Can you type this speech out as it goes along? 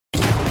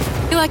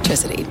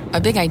Electricity,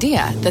 a big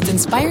idea that's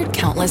inspired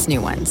countless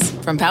new ones.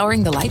 From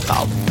powering the light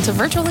bulb to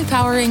virtually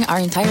powering our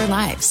entire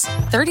lives.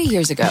 30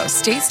 years ago,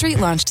 State Street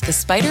launched the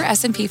Spider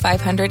S&P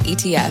 500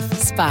 ETF,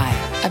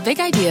 SPY. A big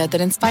idea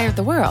that inspired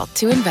the world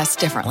to invest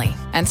differently.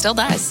 And still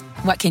does.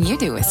 What can you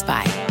do with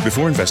SPY?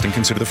 Before investing,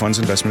 consider the fund's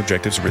investment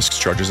objectives, risks,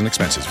 charges, and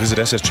expenses. Visit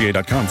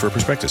ssga.com for a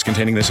prospectus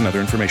containing this and other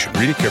information.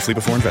 Read it carefully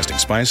before investing.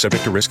 SPY is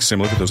subject to risks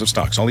similar to those of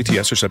stocks. All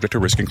ETFs are subject to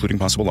risk, including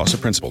possible loss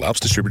of principal. Alps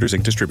Distributors,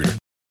 Inc. Distributor.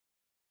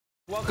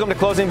 Welcome to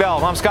Closing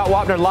Bell. I'm Scott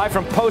Wapner, live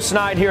from Post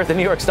 9 here at the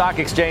New York Stock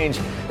Exchange.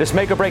 This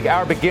make or break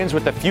hour begins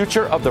with the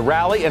future of the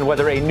rally and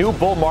whether a new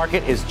bull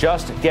market is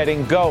just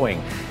getting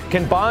going.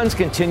 Can bonds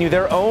continue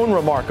their own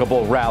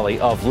remarkable rally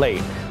of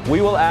late?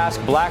 We will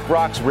ask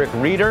BlackRock's Rick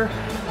Rieder.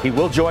 He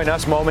will join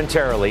us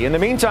momentarily. In the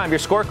meantime, your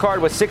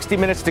scorecard with 60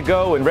 minutes to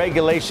go and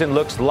regulation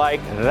looks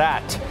like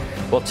that.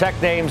 Well,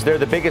 tech names, they're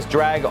the biggest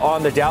drag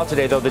on the Dow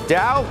today, though. The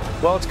Dow,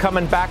 well, it's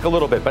coming back a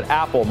little bit, but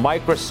Apple,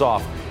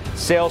 Microsoft,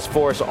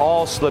 Salesforce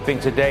all slipping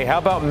today. How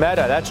about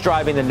Meta? That's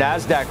driving the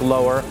NASDAQ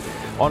lower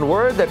on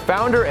word that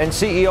founder and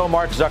CEO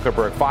Mark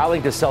Zuckerberg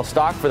filing to sell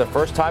stock for the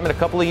first time in a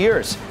couple of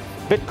years.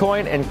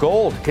 Bitcoin and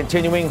gold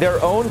continuing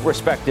their own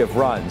respective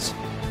runs.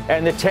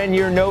 And the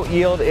 10-year note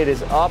yield, it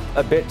is up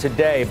a bit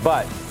today,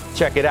 but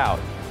check it out.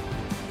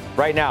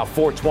 Right now,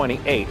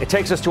 428. It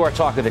takes us to our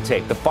talk of the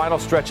tape, the final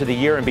stretch of the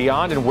year and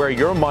beyond, and where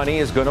your money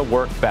is going to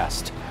work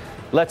best.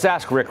 Let's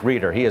ask Rick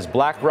Rieder. He is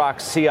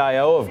BlackRock's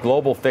CIO of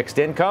Global Fixed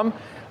Income,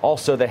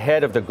 also the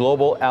head of the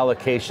Global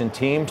Allocation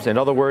Team. In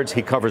other words,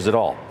 he covers it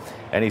all.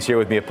 And he's here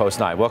with me at Post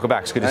 9. Welcome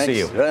back. It's good to see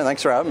you. Yeah,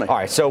 thanks for having me. All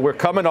right, so we're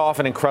coming off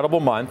an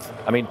incredible month.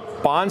 I mean,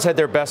 bonds had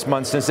their best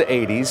month since the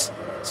 80s.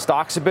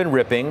 Stocks have been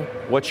ripping.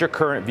 What's your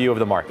current view of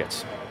the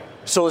markets?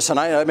 So listen,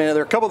 I mean, there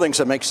are a couple of things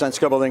that make sense, a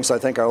couple of things I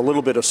think are a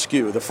little bit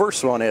askew. The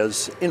first one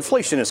is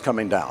inflation is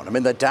coming down. I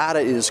mean, the data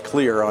is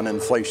clear on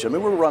inflation. I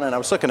mean, I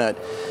was looking at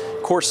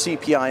core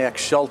CPI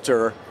ex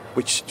shelter,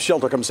 which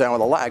shelter comes down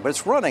with a lag, but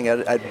it's running at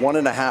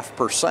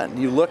 1.5%.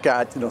 You look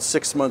at,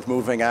 6-month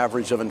moving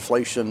average of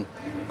inflation,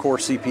 core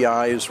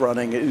CPI is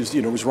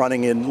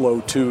running in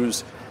low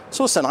twos.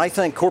 So listen, I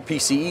think core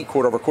PCE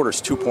quarter over quarter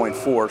is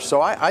 2.4.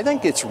 So I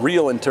think it's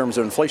real in terms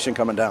of inflation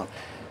coming down.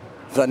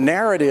 The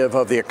narrative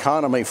of the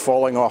economy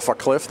falling off a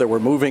cliff, that we're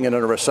moving into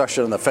a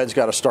recession and the Fed's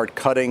got to start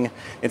cutting.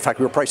 In fact,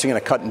 we were pricing in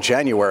a cut in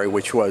January,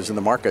 which was in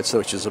the markets,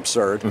 which is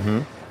absurd.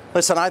 Mm-hmm.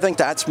 Listen, I think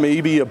that's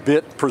maybe a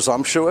bit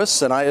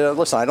presumptuous. And I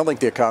don't think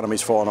the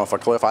economy's fallen off a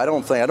cliff. I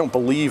don't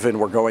believe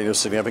we're going to a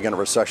significant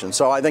recession.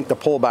 So I think the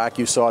pullback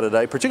you saw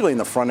today, particularly in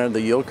the front end of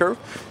the yield curve,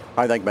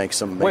 I think makes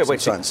some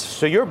sense.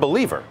 So you're a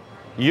believer.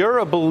 You're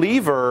a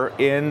believer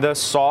in the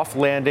soft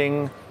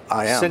landing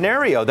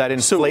scenario that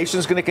inflation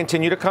is going to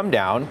continue to come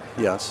down.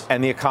 Yes.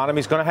 And the economy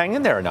is going to hang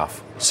in there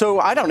enough. So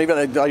I don't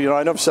even,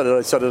 I never said it,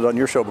 I said it on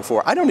your show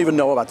before. I don't even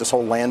know about this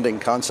whole landing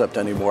concept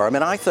anymore. I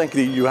mean, I think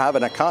that you have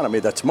an economy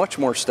that's much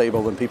more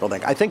stable than people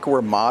think. I think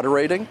we're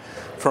moderating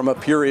from a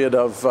period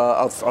of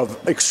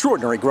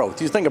extraordinary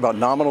growth. You think about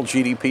nominal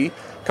GDP.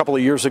 A couple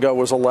of years ago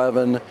was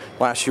 11,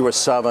 last year was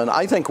 7.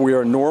 I think we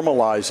are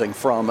normalizing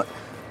from,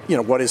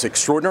 what is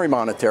extraordinary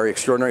monetary,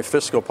 extraordinary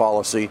fiscal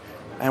policy,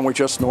 and we're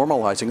just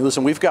normalizing.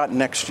 Listen, we've got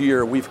next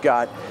year, we've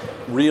got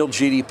real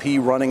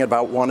GDP running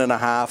about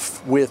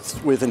 1.5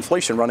 with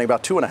inflation running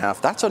about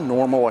 2.5. That's a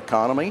normal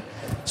economy.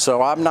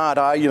 So I'm not,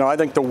 I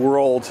think the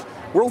world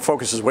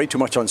focuses way too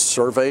much on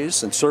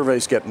surveys, and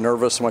surveys get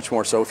nervous much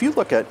more. So if you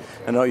look at,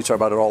 I know you talk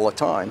about it all the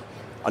time,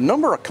 a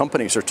number of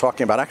companies are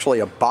talking about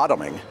actually a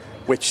bottoming,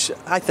 which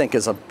I think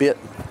is a bit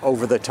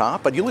over the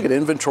top. But you look at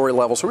inventory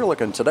levels, we're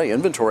looking today,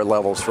 inventory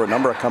levels for a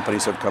number of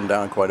companies have come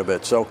down quite a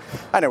bit. So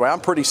anyway,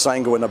 I'm pretty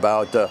sanguine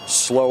about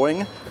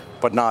slowing,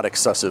 but not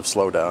excessive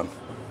slowdown.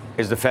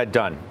 Is the Fed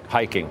done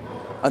hiking?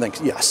 I think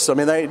yes. I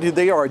mean,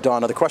 they are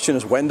done. The question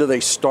is, when do they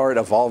start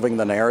evolving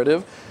the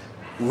narrative?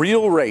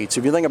 Real rates,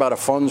 if you think about a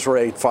funds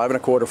rate,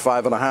 5.25,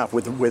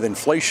 5.5, with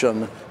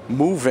inflation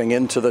moving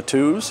into the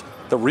twos,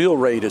 the real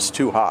rate is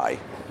too high.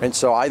 And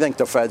so I think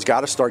the Fed's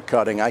got to start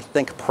cutting. I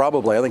think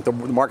the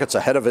market's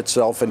ahead of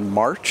itself in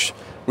March.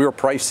 We were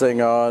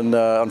pricing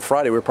on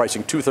Friday, we were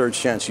pricing 2/3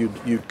 chance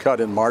you'd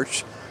cut in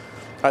March.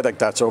 I think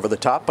that's over the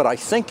top. But I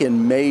think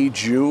in May,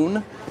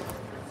 June,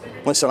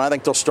 listen, I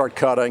think they'll start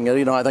cutting.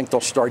 I think they'll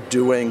start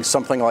doing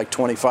something like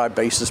 25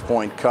 basis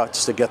point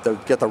cuts to get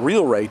the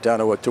real rate down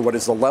to what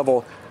is the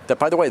level that,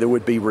 by the way, that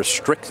would be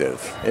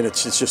restrictive. And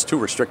it's just too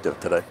restrictive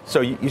today. So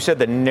you said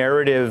the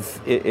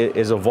narrative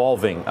is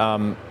evolving.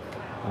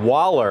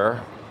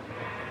 Waller,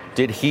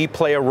 did he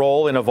play a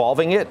role in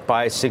evolving it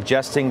by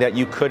suggesting that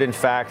you could, in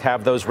fact,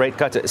 have those rate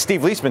cuts?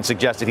 Steve Leisman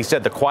suggested, he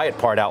said the quiet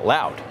part out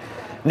loud.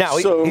 Now,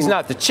 he's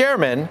not the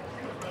chairman,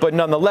 but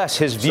nonetheless,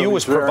 his view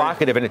was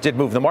provocative and it did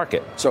move the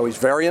market. So he's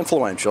very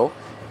influential.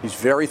 He's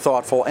very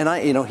thoughtful. And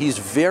he's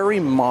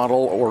very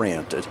model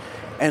oriented.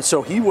 And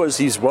so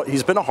he's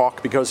been a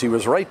hawk because he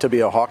was right to be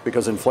a hawk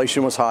because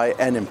inflation was high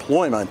and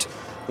employment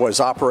was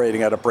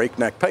operating at a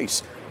breakneck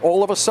pace.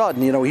 all of a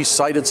sudden, he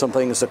cited some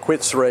things, the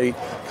quits rate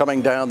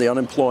coming down, the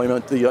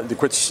unemployment, the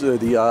quits,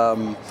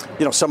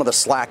 some of the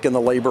slack in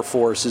the labor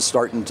force is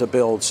starting to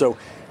build. So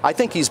I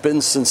think he's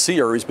being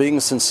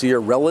sincere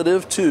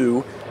relative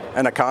to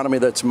an economy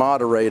that's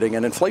moderating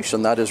and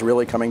inflation that is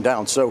really coming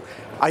down. So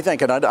I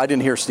think, and I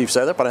didn't hear Steve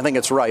say that, but I think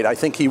it's right. I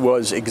think he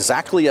was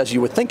exactly as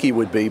you would think he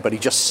would be, but he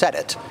just said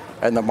it.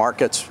 And the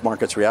markets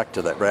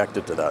reacted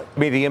to that. I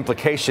mean, the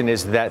implication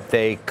is that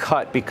they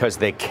cut because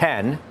they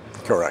can.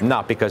 Correct.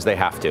 Not because they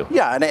have to.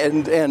 Yeah,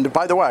 and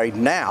by the way,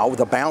 now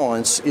the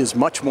balance is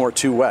much more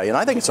two-way. And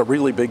I think it's a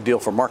really big deal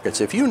for markets.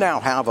 If you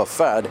now have a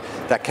Fed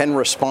that can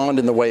respond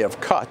in the way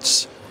of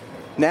cuts,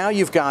 now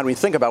you've got, when you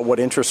think about what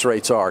interest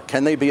rates are,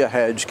 can they be a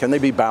hedge? Can they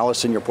be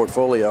ballast in your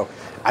portfolio?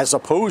 As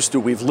opposed to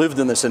we've lived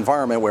in this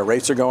environment where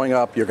rates are going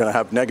up, you're going to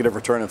have negative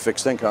return in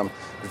fixed income.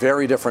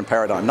 Very different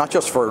paradigm, not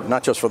just for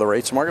the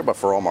rates market, but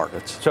for all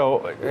markets.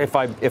 So if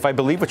I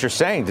believe what you're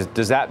saying,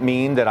 does that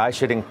mean that I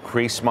should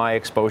increase my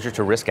exposure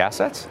to risk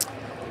assets?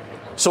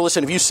 So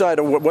listen, if you decide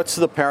what's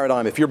the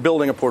paradigm, if you're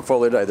building a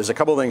portfolio today, there's a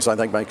couple of things I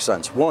think make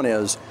sense. One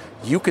is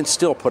you can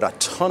still put a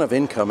ton of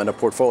income in a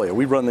portfolio.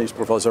 We run these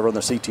portfolios, I run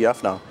this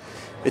ETF now.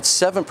 It's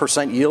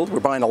 7% yield. We're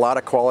buying a lot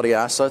of quality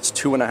assets,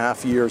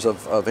 2.5 years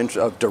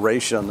of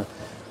duration.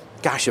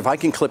 Gosh, if I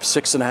can clip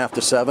 6.5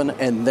 to 7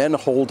 and then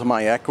hold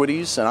my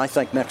equities, and I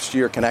think next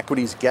year, can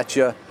equities get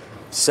you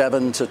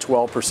 7 to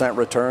 12%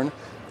 return?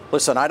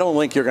 Listen, I don't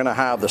think you're going to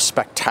have the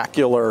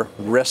spectacular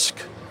risk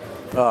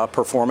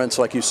performance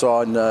like you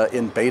saw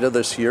in beta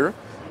this year,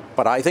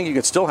 but I think you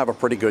can still have a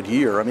pretty good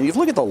year. I mean, if you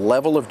look at the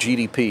level of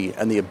GDP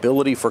and the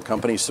ability for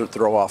companies to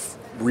throw off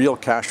real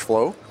cash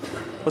flow,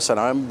 listen,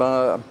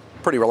 I'm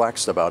pretty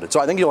relaxed about it. So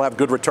I think you'll have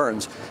good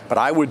returns, but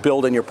I would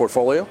build in your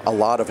portfolio a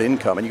lot of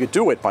income, and you could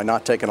do it by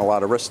not taking a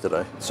lot of risk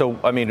today. So,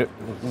 I mean,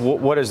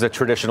 what does the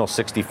traditional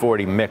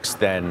 60-40 mix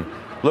then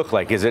look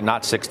like? Is it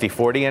not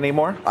 60-40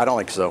 anymore? I don't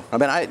think so. I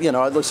mean,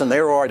 listen,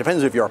 it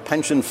depends if you're a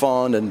pension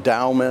fund,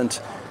 endowment,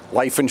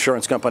 life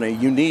insurance company,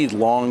 you need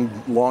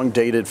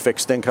long-dated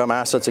fixed income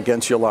assets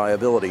against your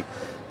liability.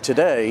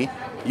 Today,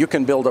 you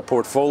can build a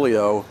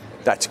portfolio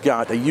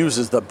that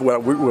uses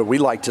what we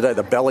like today,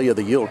 the belly of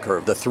the yield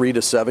curve, the 3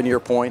 to 7 year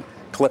point,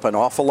 clip an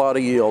awful lot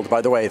of yield. By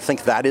the way, I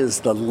think that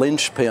is the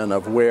linchpin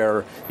of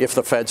where, if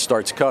the Fed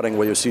starts cutting,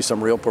 where you see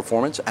some real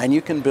performance, and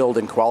you can build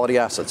in quality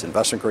assets,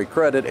 investment grade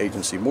credit,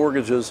 agency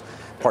mortgages,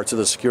 parts of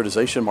the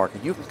securitization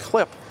market. You can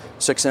clip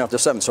 6.5 to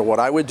 7. So what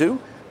I would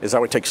do is I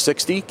would take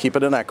 60, keep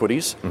it in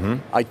equities. Mm-hmm.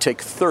 I'd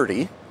take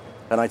 30.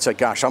 And I'd say,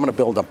 gosh, I'm going to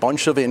build a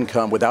bunch of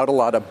income without a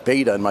lot of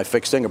beta in my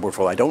fixed income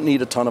portfolio. I don't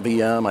need a ton of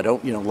EM. I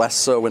don't, less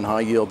so in high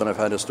yield than I've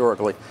had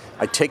historically.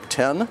 I take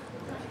 10.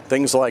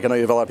 Things like, I know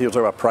you have a lot of people talk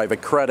about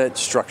private credit,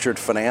 structured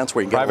finance,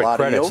 where you can get a lot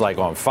of yield. Private credit's like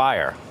on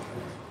fire,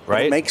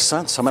 right? It makes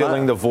sense.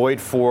 Filling the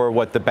void for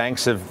what the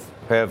banks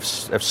have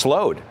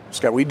slowed.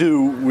 Scott, we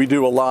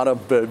do a lot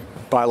of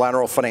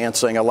bilateral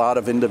financing, a lot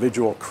of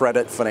individual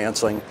credit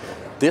financing.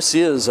 This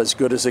is as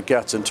good as it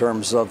gets in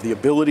terms of the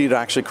ability to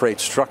actually create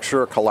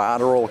structure,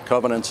 collateral,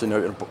 covenants in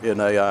some of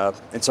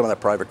that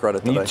private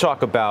credit today. You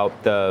talk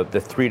about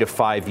the 3 to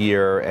 5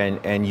 year,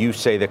 and you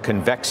say the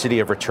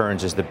convexity of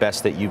returns is the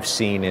best that you've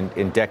seen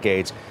in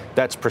decades.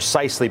 That's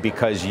precisely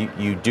because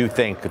you do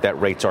think that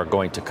rates are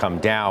going to come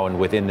down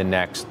within the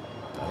next,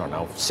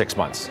 6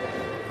 months.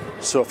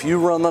 So if you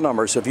run the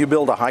numbers, if you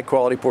build a high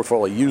quality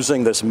portfolio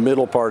using this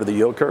middle part of the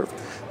yield curve,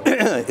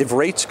 if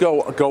rates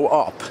go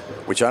up,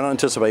 which I don't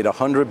anticipate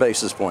 100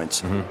 basis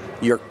points,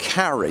 mm-hmm. your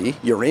carry,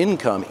 your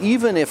income,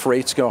 even if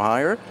rates go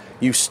higher,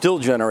 you still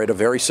generate a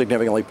very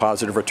significantly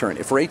positive return.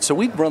 So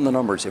we run the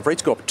numbers, if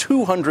rates go up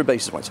 200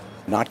 basis points,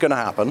 not going to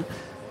happen,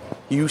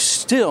 you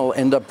still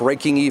end up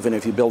breaking even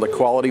if you build a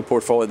quality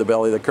portfolio at the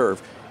belly of the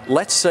curve.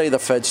 Let's say the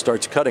Fed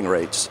starts cutting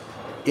rates.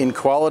 In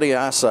quality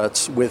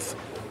assets with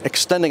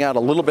extending out a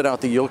little bit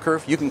out the yield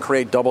curve, you can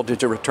create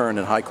double-digit return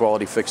in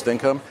high-quality fixed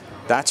income.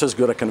 That's as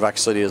good a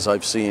convexity as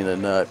I've seen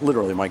in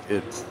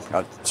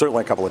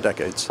certainly a couple of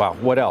decades. Wow.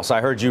 What else?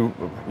 I heard you,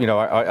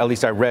 at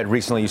least I read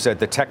recently, you said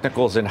the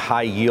technicals in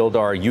high yield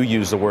you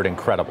use the word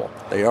incredible.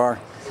 They are.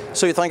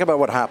 So you think about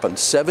what happened.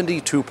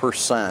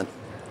 72%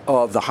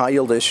 of the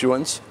high-yield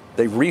issuance,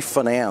 they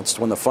refinanced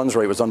when the funds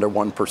rate was under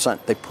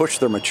 1%. They pushed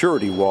their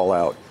maturity wall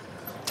out.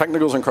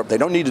 Technicals incredible. They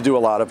don't need to do a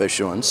lot of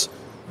issuance.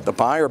 The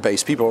buyer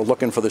base, people are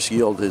looking for this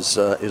yield is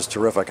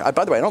terrific.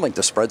 By the way, I don't think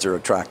the spreads are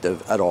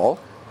attractive at all,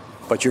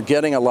 but you're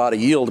getting a lot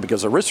of yield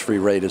because the risk-free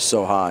rate is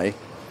so high,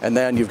 and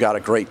then you've got a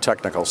great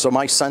technical. So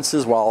my sense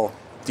is, do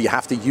you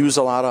have to use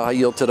a lot of high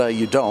yield today?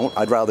 You don't.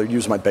 I'd rather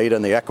use my beta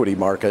in the equity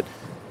market,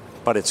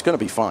 but it's going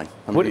to be fine.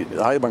 The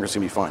high yield market's going to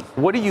be fine.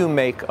 What do you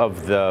make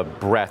of the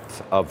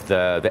breadth of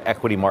the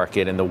equity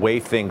market and the way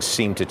things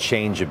seem to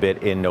change a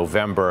bit in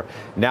November?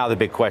 Now the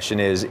big question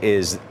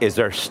is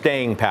there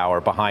staying power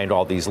behind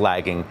all these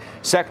lagging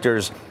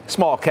sectors,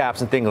 small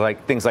caps and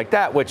things like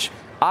that, which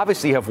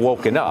obviously have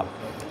woken up?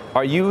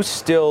 Are you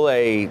still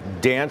a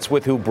dance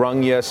with who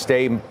brung you,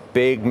 stay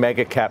big,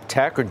 mega cap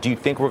tech, or do you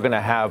think we're going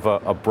to have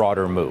a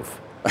broader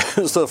move?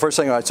 So the first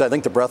thing I'd say, I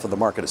think the breadth of the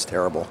market is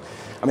terrible.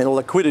 I mean, the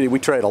liquidity, we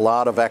trade a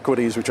lot of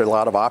equities, we trade a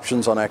lot of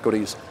options on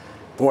equities.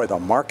 Boy, the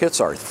markets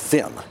are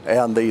thin.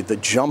 And the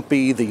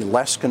jumpy, the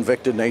less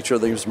convicted nature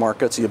of these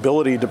markets, the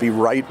ability to be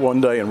right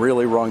one day and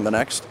really wrong the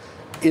next,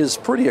 is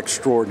pretty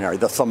extraordinary.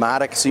 The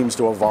thematic seems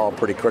to evolve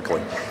pretty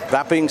quickly.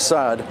 That being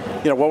said,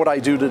 what would I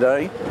do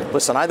today?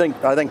 Listen, I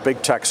think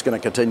big tech's going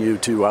to continue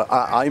to.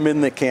 I'm in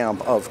the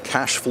camp of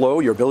cash flow,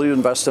 your ability to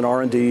invest in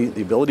R&D,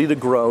 the ability to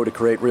grow, to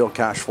create real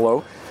cash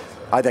flow.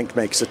 I think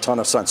makes a ton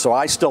of sense. So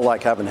I still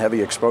like having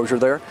heavy exposure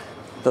there.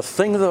 The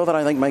thing, though, that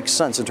I think makes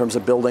sense in terms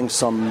of building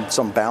some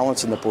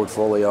balance in the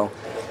portfolio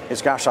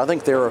is, gosh, I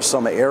think there are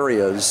some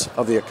areas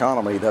of the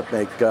economy that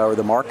make, or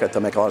the market, that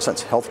make a lot of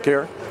sense.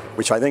 Healthcare,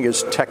 which I think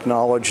is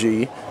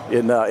technology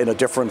in a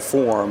different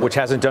form. Which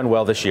hasn't done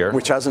well this year.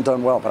 Which hasn't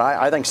done well. But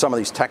I think some of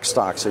these tech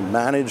stocks in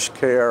managed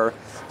care,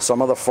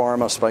 some of the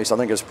pharma space, I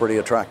think is pretty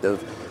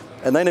attractive.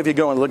 And then if you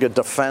go and look at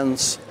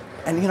defense,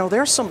 and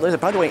there's some,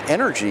 by the way,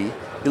 energy,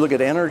 you look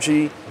at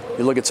energy,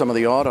 you look at some of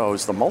the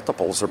autos, the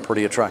multiples are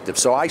pretty attractive.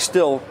 So I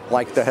still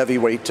like the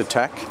heavyweight to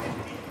tech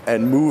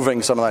and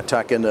moving some of that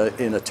tech in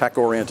a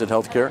tech-oriented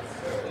healthcare.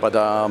 But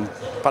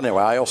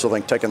anyway, I also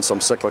think taking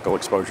some cyclical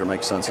exposure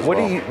makes sense as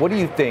well. What do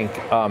you think,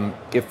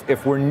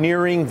 if we're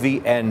nearing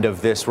the end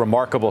of this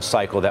remarkable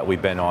cycle that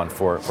we've been on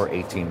for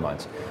 18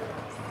 months,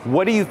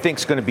 what do you think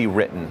is going to be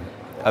written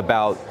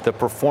about the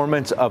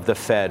performance of the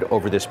Fed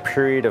over this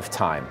period of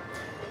time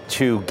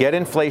to get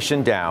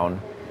inflation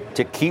down,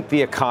 to keep the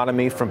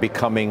economy from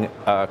becoming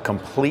a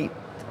complete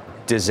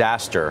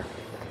disaster,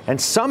 and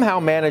somehow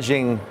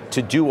managing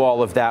to do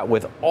all of that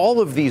with all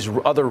of these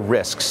other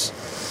risks,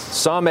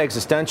 some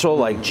existential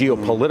like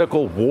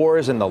geopolitical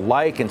wars and the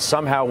like, and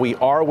somehow we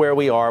are where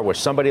we are, where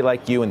somebody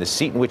like you in the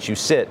seat in which you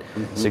sit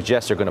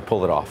suggests they're going to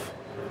pull it off?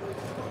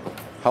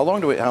 How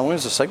long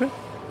is the segment?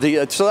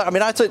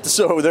 I'd say,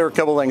 so there are a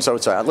couple of things I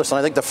would say. Listen,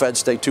 I think the Fed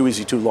stayed too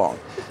easy too long.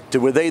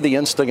 Were they the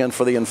instigant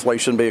for the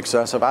inflation be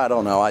excessive? I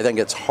don't know. I think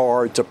it's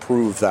hard to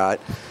prove that.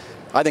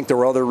 I think there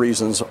were other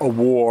reasons, a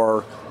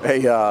war,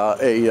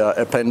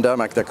 a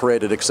pandemic that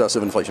created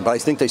excessive inflation. But I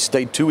think they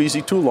stayed too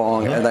easy too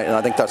long, and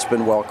I think that's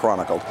been well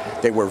chronicled.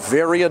 They were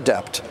very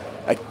adept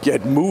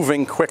at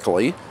moving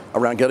quickly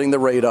around getting the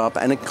rate up,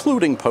 and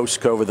including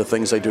post-COVID, the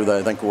things they do that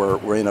I think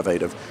were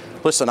innovative.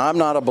 Listen, I'm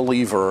not a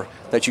believer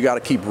that you got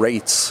to keep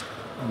rates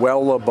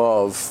well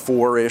above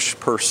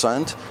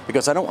 4-ish%,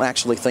 because I don't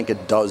actually think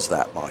it does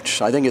that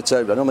much. I don't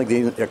think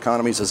the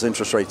economy is as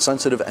interest rate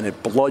sensitive, and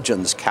it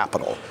bludgeons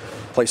capital.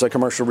 Place like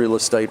commercial real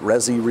estate,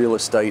 resi real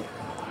estate,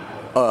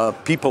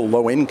 people,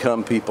 low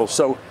income people.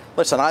 So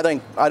listen, I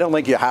don't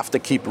think you have to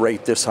keep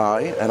rate this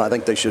high, and I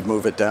think they should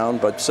move it down.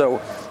 But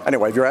so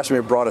anyway, if you're asking me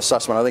a broad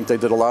assessment, I think they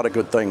did a lot of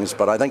good things,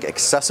 but I think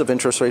excessive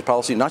interest rate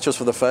policy, not just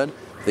for the Fed,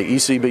 the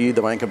ECB,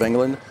 the Bank of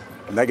England,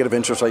 negative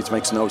interest rates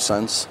makes no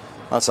sense.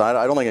 I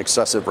don't think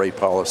excessive rate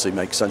policy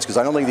makes sense, because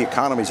I don't think the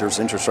economies are as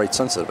interest rate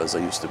sensitive as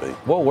they used to be.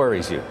 What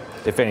worries you,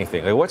 if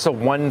anything? Like, what's the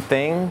one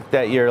thing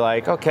that you're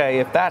like, okay,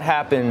 if that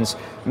happens,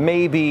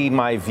 maybe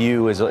my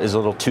view is a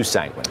little too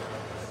sanguine?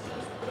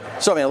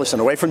 So, listen,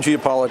 away from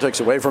geopolitics,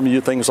 away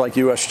from things like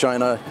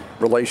U.S.-China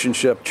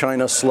relationship,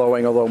 China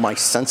slowing, although my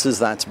sense is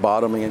that's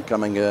bottoming and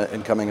coming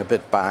a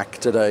bit back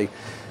today.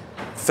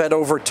 Fed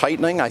over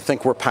tightening, I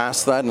think we're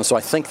past that, and so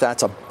I think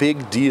that's a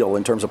big deal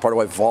in terms of part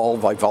of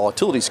why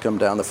volatility's come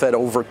down. The Fed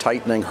over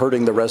tightening,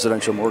 hurting the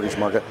residential mortgage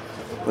market.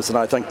 Listen,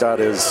 I think that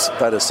is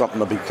something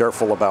to be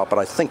careful about, but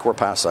I think we're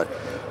past that.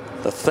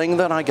 The thing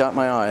that I got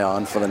my eye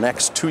on for the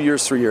next 2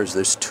 years, 3 years,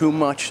 there's too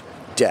much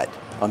debt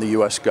on the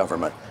U.S.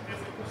 government.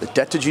 The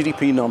debt to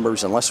GDP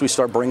numbers, unless we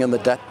start bringing the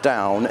debt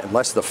down,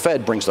 unless the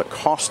Fed brings the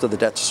cost of the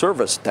debt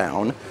service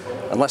down,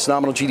 unless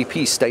nominal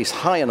GDP stays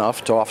high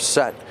enough to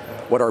offset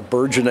what are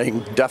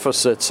burgeoning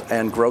deficits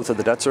and growth of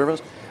the debt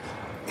service,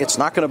 it's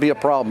not going to be a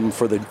problem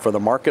for the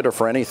market or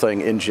for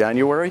anything in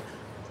January.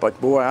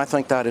 But boy, I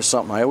think that is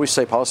something. I always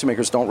say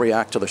policymakers don't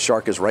react till the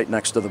shark is right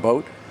next to the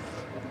boat.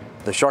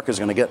 The shark is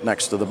going to get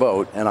next to the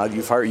boat, and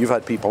you've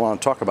had people on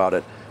talk about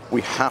it.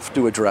 We have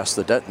to address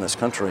the debt in this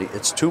country.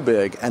 It's too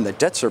big, and the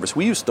debt service,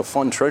 we used to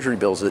fund Treasury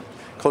bills at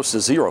close to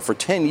zero. For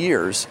 10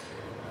 years,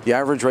 the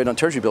average rate on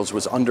Treasury bills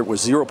was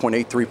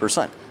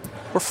 0.83%.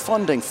 We're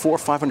funding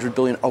 $400-500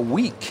 billion a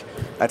week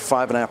at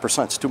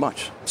 5.5%. It's too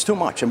much. It's too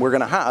much. And we're going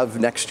to have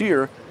next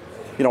year,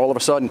 all of a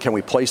sudden, can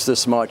we place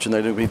this much? And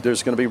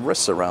there's going to be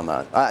risks around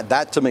that.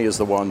 That to me is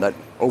the one that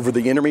over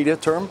the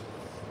intermediate term,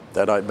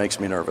 that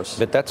makes me nervous.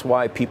 But that's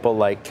why people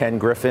like Ken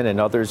Griffin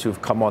and others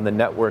who've come on the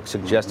network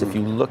suggest if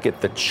you look at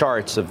the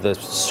charts of the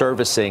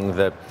servicing,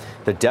 the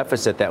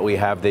deficit that we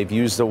have, they've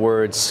used the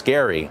word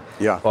scary.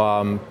 Yeah.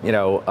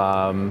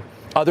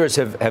 Others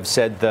have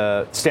said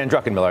Stan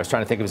Druckenmiller, I was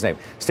trying to think of his name,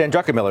 Stan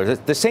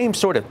Druckenmiller, the same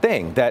sort of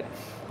thing,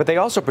 but they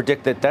also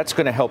predict that that's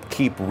going to help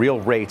keep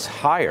real rates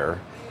higher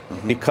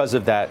because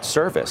of that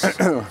service.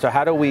 So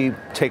how do we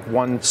take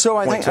one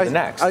point to the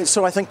next?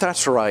 So I think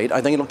that's right. I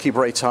think it'll keep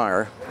rates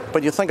higher.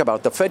 But you think about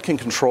it, the Fed can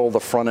control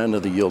the front end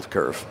of the yield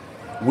curve.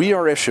 We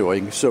are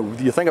issuing, so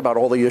you think about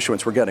all the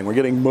issuance we're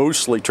getting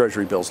mostly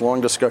Treasury bills.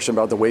 Long discussion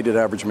about the weighted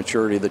average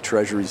maturity of the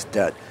Treasury's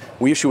debt.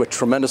 We issue a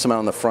tremendous amount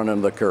on the front end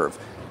of the curve.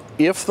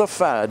 If the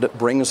Fed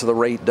brings the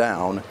rate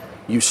down,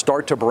 you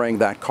start to bring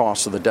that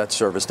cost of the debt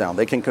service down.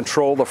 They can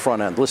control the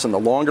front end. Listen, the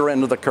longer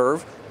end of the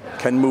curve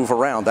can move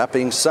around. That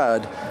being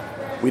said,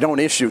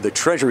 the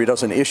Treasury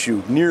doesn't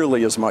issue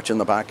nearly as much in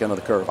the back end of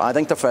the curve. I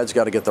think the Fed's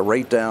got to get the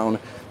rate down,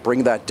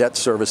 bring that debt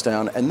service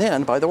down, and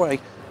then, by the way,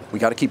 we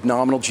got to keep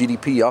nominal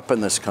GDP up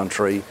in this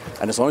country,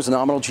 and as long as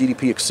nominal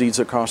GDP exceeds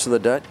the cost of the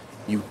debt,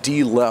 you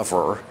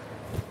de-lever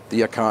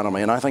the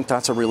economy, and I think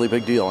that's a really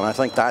big deal, and I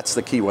think that's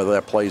the key, whether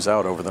that plays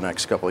out over the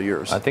next couple of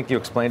years. I think you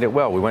explained it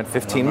well. We went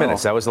 15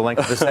 minutes. That was the length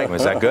of the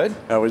segment. Is that good?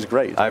 That was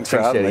great. I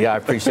appreciate it. Yeah, I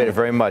appreciate it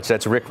very much.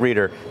 That's Rick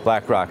Rieder,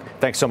 BlackRock.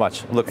 Thanks so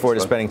much. Look forward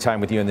to spending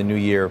time with you in the new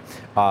year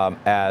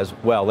as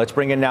well. Let's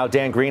bring in now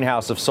Dan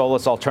Greenhaus of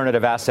Solus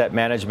Alternative Asset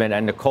Management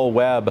and Nicole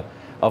Webb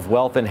of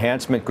Wealth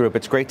Enhancement Group.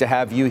 It's great to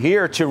have you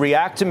here to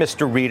react to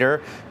Mr.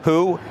 Rieder,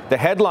 who the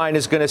headline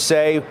is going to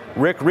say,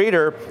 Rick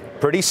Rieder,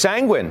 pretty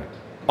sanguine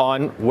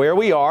on where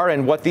we are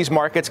and what these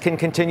markets can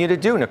continue to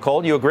do.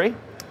 Nicole, do you agree?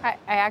 I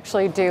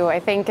actually do. I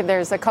think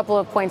there's a couple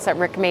of points that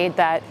Rick made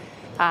that,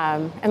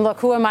 and look,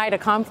 who am I to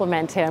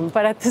compliment him?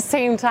 But at the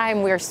same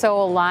time, we're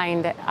so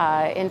aligned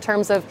in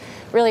terms of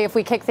really, if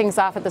we kick things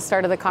off at the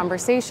start of the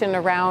conversation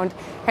around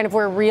kind of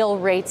where real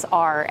rates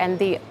are and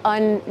the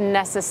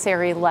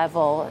unnecessary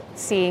level,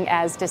 seeing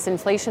as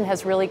disinflation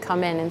has really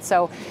come in. And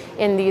so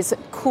in these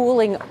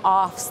cooling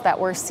offs that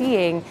we're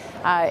seeing,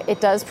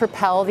 it does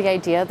propel the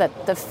idea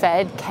that the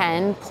Fed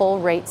can pull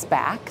rates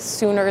back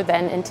sooner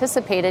than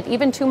anticipated,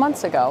 even 2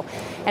 months ago.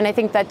 And I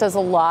think that does a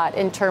lot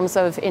in terms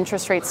of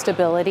interest rate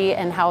stability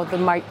and how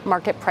the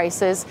market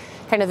prices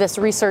kind of this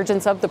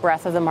resurgence of the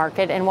breadth of the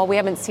market. And while we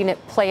haven't seen it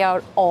play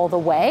out all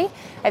the way,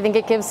 I think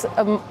it gives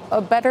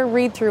a better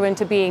read through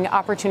into being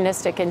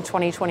opportunistic in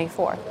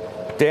 2024.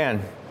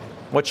 Dan,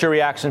 what's your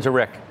reaction to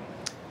Rick?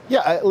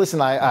 Yeah, listen,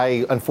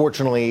 I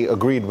unfortunately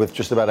agreed with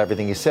just about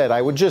everything he said.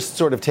 I would just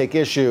sort of take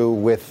issue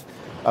with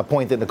a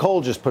point that Nicole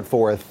just put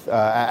forth,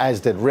 as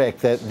did Rick,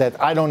 that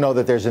I don't know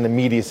that there's an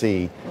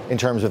immediacy in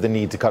terms of the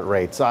need to cut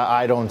rates.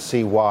 I don't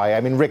see why.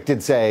 I mean, Rick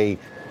did say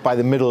by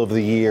the middle of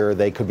the year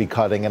they could be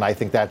cutting, and I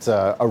think that's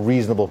a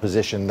reasonable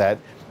position, that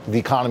the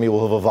economy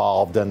will have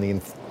evolved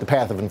and the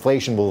path of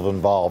inflation will have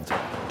evolved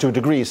to a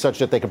degree such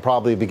that they could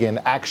probably begin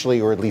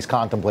actually, or at least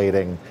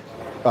contemplating,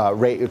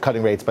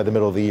 cutting rates by the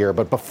middle of the year.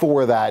 But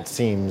before that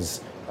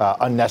seems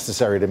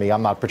unnecessary to me.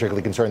 I'm not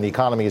particularly concerned. The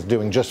economy is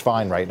doing just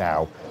fine right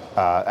now,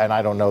 and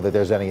I don't know that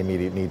there's any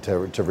immediate need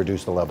to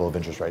reduce the level of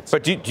interest rates.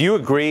 But do you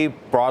agree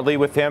broadly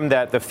with him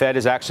that the Fed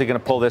is actually going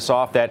to pull this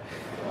off? That,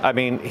 I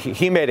mean,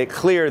 he made it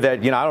clear that,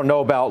 I don't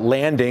know about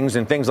landings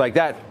and things like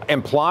that,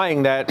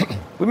 implying that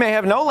we may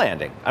have no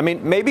landing. I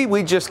mean, maybe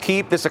we just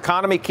this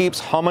economy keeps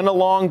humming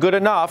along good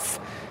enough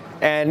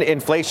and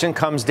inflation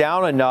comes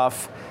down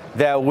enough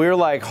that we're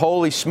like,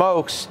 holy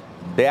smokes,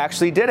 they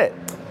actually did it.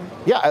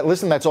 Yeah,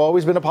 listen, that's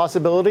always been a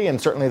possibility,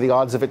 and certainly the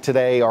odds of it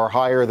today are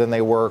higher than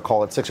they were,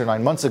 call it 6 or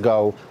 9 months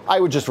ago. I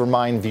would just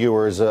remind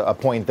viewers a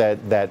point that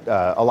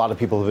a lot of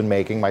people have been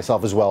making,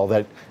 myself as well,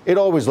 that it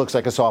always looks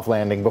like a soft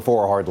landing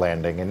before a hard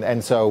landing.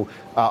 And so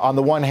on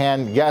the one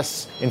hand,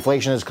 yes,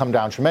 inflation has come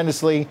down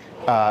tremendously.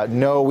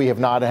 No, we have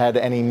not had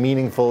any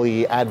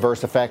meaningfully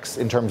adverse effects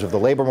in terms of the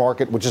labor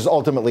market, which is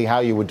ultimately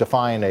how you would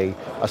define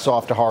a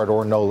soft to hard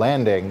or no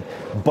landing.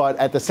 But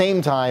at the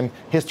same time,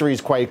 history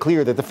is quite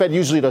clear that the Fed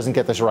usually doesn't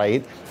get this right.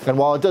 And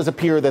while it does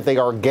appear that they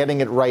are getting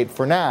it right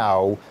for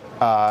now,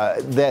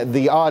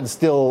 the odds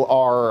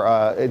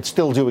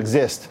still do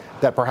exist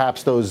that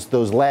perhaps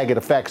those lagged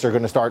effects are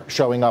going to start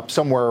showing up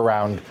somewhere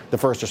around the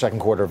first or second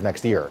quarter of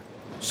next year.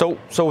 So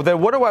then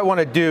what do I want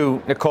to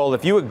do, Nicole,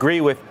 if you agree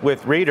with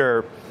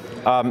Rieder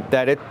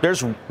that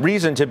there's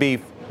reason to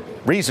be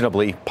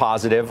reasonably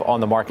positive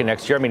on the market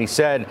next year? I mean, he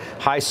said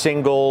high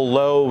single,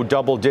 low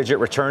double-digit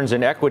returns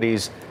in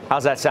equities.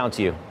 How's that sound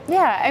to you?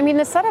 Yeah, I mean,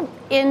 the setup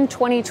in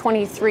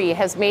 2023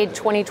 has made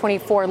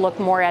 2024 look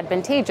more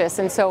advantageous.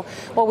 And so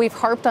while we've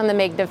harped on the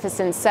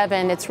Magnificent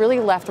Seven, it's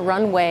really left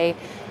runway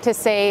to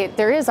say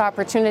there is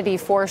opportunity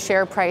for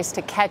share price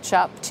to catch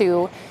up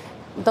to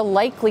the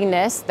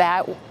likeliness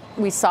that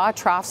we saw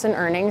troughs in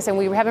earnings, and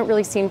we haven't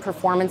really seen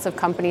performance of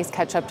companies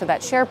catch up to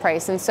that share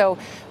price. And so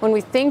when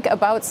we think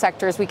about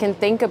sectors, we can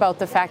think about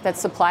the fact that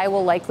supply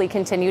will likely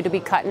continue to be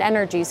cut in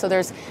energy. So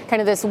there's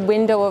kind of this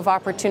window of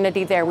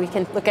opportunity there. We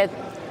can look at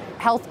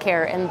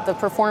healthcare and the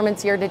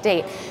performance year to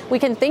date. We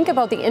can think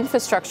about the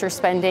infrastructure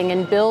spending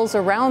and bills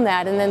around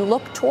that and then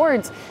look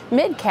towards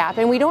mid-cap.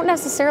 And we don't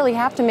necessarily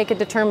have to make a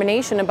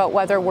determination about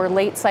whether we're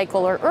late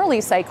cycle or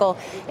early cycle.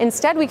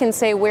 Instead, we can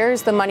say,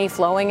 where's the money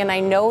flowing? And I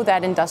know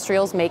that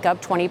industrials make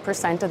up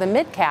 20% of the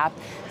mid-cap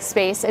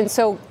space. And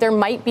so there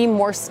might be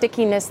more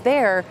stickiness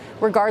there,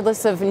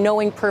 regardless of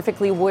knowing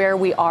perfectly where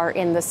we are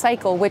in the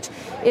cycle, which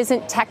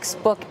isn't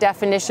textbook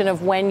definition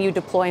of when you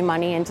deploy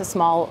money into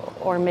small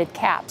or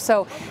mid-cap.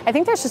 So I I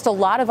think there's just a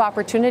lot of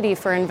opportunity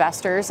for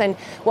investors. And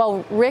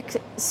while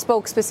Rick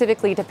spoke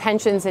specifically to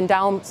pensions,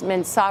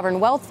 endowments, sovereign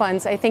wealth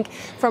funds, I think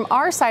from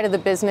our side of the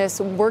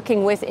business,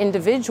 working with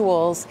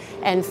individuals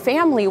and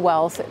family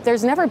wealth,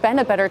 there's never been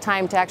a better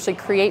time to actually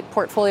create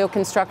portfolio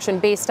construction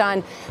based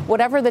on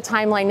whatever the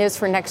timeline is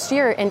for next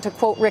year. And to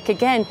quote Rick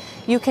again,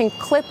 you can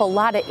clip a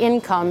lot of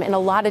income in a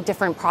lot of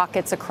different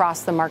pockets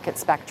across the market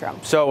spectrum.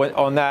 So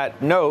on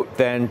that note,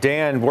 then,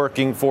 Dan,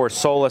 working for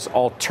Solus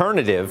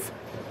Alternative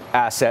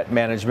Asset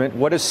Management,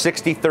 what does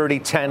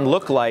 60-30-10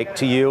 look like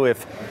to you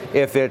if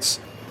it's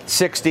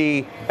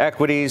 60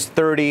 equities,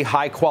 30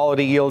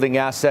 high-quality yielding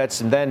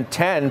assets, and then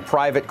 10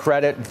 private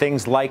credit and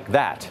things like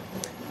that?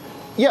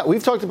 Yeah,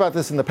 we've talked about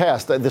this in the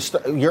past.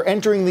 You're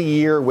entering the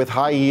year with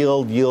high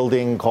yield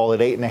yielding, call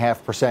it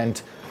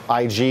 8.5%.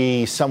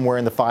 IG somewhere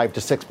in the 5 to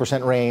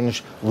 6%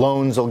 range.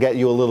 Loans will get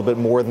you a little bit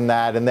more than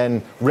that. And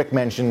then Rick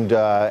mentioned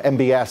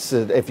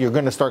MBS. If you're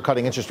going to start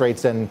cutting interest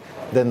rates, then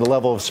the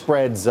level of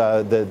spreads,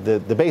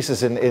 the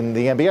basis in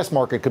the MBS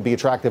market could be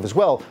attractive as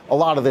well. A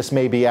lot of this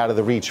may be out of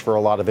the reach for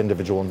a lot of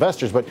individual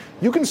investors, but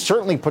you can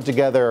certainly put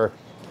together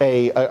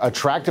a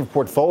attractive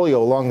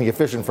portfolio along the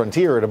efficient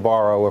frontier, to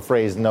borrow a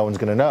phrase no one's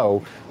going to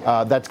know,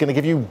 that's going to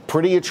give you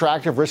pretty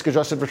attractive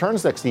risk-adjusted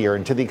returns next year.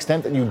 And to the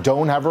extent that you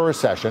don't have a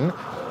recession,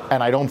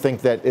 and I don't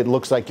think that it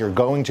looks like you're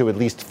going to, at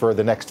least for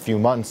the next few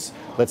months,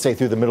 let's say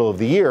through the middle of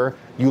the year,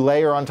 you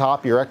layer on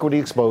top your equity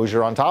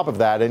exposure on top of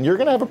that, and you're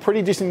going to have a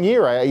pretty decent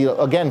year.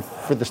 Again,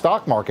 for the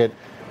stock market,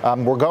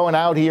 we're going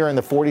out here in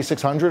the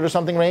 4,600 or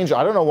something range.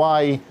 I don't know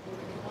why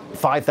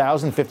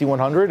 5,000,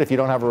 5,100, if you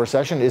don't have a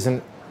recession,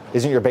 isn't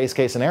your base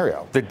case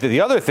scenario. The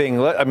other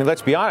thing, I mean,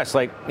 let's be honest,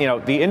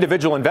 the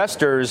individual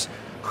investors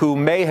who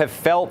may have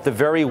felt the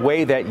very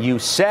way that you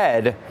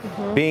said,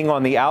 being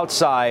on the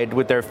outside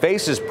with their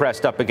faces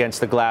pressed up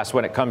against the glass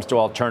when it comes to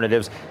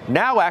alternatives,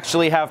 now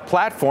actually have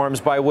platforms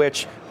by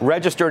which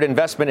registered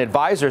investment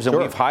advisors, and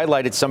we've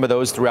highlighted some of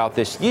those throughout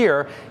this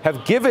year,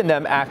 have given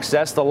them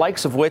access, the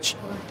likes of which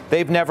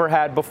they've never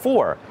had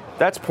before.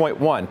 That's point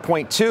one.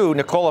 Point two,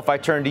 Nicole, if I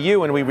turn to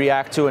you and we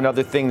react to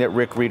another thing that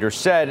Rick Rieder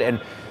said, and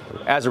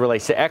as it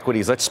relates to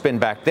equities, let's spin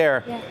back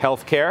there. Yeah.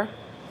 Healthcare,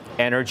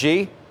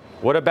 energy.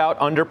 What about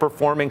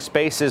underperforming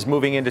spaces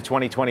moving into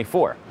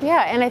 2024?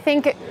 Yeah, and I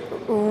think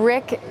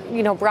Rick,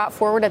 brought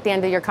forward at the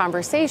end of your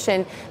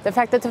conversation the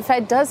fact that the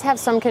Fed does have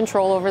some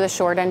control over the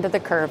short end of the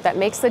curve that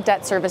makes the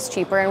debt service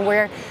cheaper, and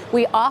where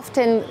we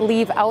often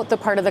leave out the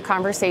part of the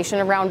conversation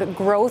around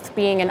growth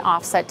being an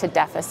offset to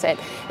deficit.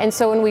 And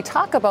so when we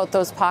talk about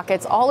those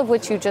pockets, all of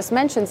which you just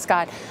mentioned,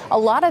 Scott, a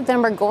lot of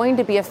them are going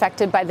to be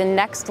affected by the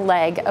next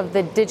leg of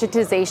the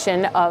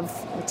digitization of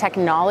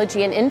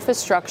technology and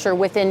infrastructure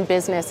within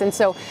business. And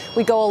so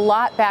we go a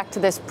lot back to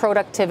this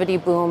productivity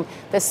boom,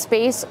 the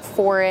space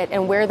for it,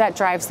 and where that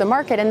drives the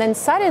market. And then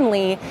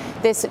suddenly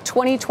this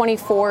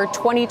 2024,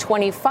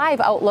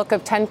 2025 outlook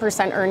of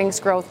 10% earnings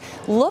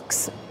growth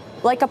looks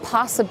like a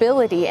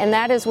possibility. And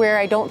that is where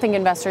I don't think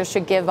investors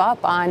should give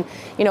up on,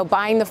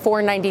 buying the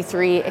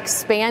 493,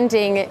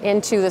 expanding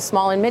into the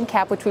small and mid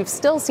cap, which we've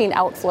still seen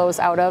outflows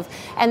out of.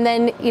 And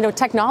then,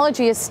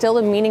 technology is still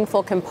a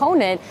meaningful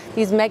component,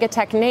 these mega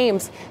tech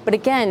names. But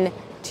again,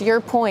 to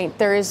your point,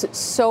 there is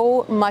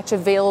so much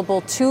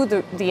available to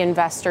the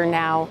investor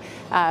now.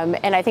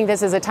 And I think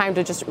this is a time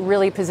to just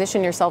really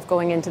position yourself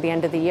going into the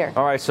end of the year.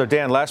 All right. So,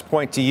 Dan, last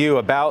point to you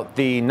about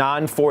the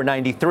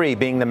non-493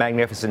 being the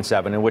Magnificent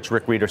Seven, in which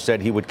Rick Rieder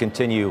said he would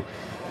continue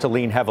to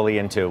lean heavily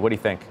into. What do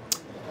you think?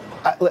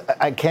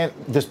 I can't.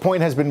 This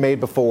point has been made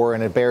before,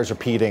 and it bears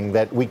repeating,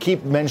 that we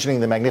keep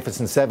mentioning the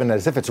Magnificent Seven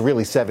as if it's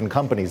really 7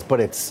 companies,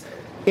 but it's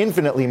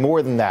infinitely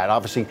more than that.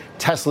 Obviously,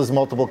 Tesla's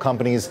multiple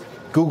companies.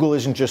 Google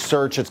isn't just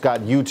search, it's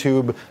got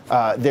YouTube.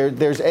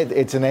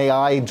 It's an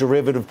AI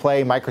derivative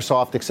play,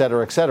 Microsoft, et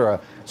cetera, et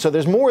cetera. So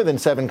there's more than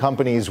 7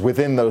 companies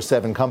within those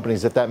 7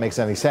 companies, if that makes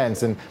any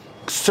sense. And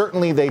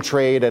certainly they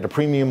trade at a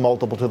premium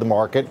multiple to the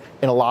market.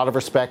 In a lot of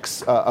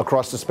respects,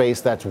 across the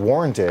space, that's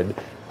warranted.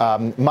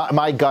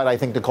 My gut, I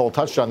think Nicole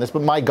touched on this,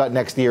 but my gut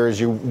next year is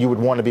you would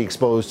want to be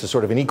exposed to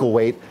sort of an equal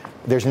weight.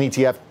 There's an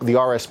ETF, the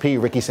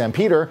RSP, Ricky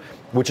Sanpeter,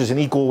 which is an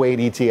equal weight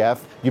ETF.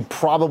 You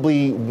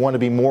probably want to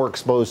be more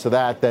exposed to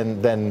that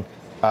than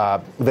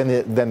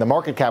the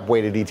market cap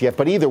weighted ETF.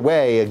 But either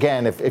way,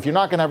 again, if you're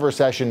not going to have a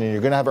recession and you're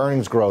going to have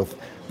earnings growth,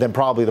 then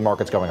probably the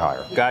market's going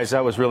higher. Guys,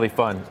 that was really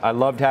fun. I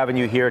loved having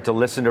you here to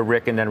listen to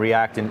Rick and then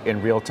react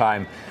in real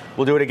time.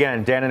 We'll do it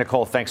again. Dan and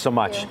Nicole, thanks so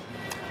much.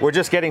 We're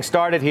just getting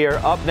started here.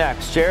 Up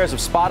next, shares of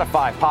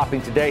Spotify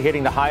popping today,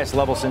 hitting the highest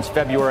level since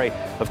February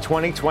of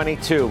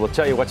 2022. We'll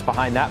tell you what's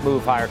behind that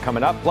move higher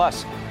coming up.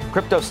 Plus,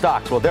 crypto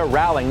stocks, well, they're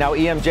rallying. Now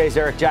EMJ's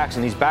Eric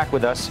Jackson, he's back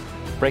with us,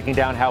 breaking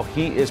down how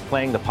he is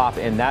playing the pop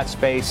in that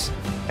space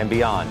and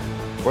beyond.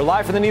 We're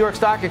live from the New York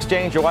Stock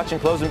Exchange. You're watching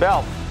Closing Bell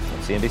on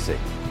CNBC.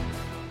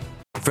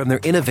 From their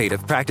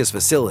innovative practice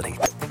facility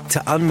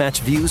to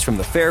unmatched views from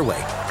the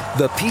fairway,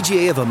 The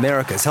PGA of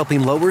America is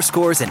helping lower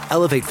scores and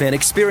elevate fan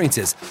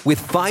experiences with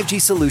 5G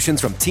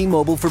solutions from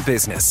T-Mobile for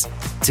Business.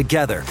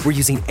 Together, we're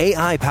using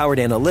AI-powered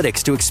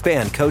analytics to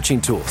expand coaching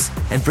tools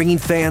and bringing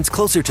fans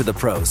closer to the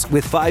pros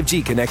with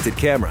 5G connected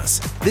cameras.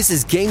 This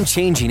is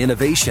game-changing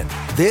innovation.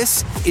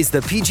 This is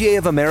the PGA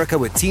of America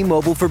with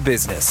T-Mobile for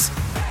Business.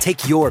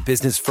 Take your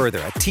business further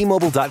at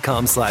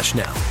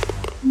T-Mobile.com/now.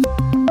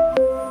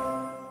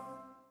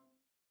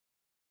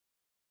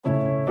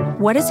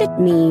 What does it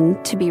mean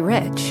to be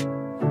rich?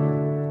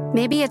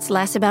 Maybe it's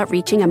less about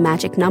reaching a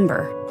magic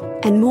number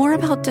and more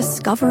about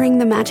discovering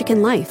the magic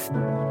in life.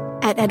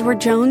 At Edward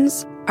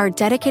Jones, our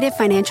dedicated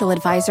financial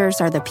advisors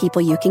are the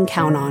people you can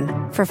count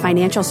on for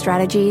financial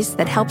strategies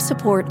that help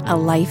support a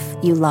life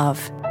you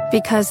love.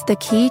 Because the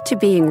key to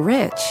being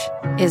rich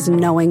is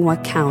knowing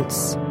what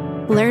counts.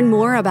 Learn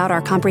more about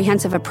our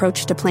comprehensive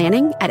approach to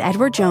planning at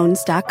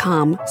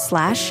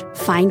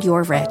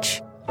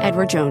edwardjones.com/findyourrich.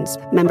 Edward Jones,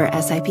 member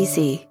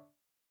SIPC.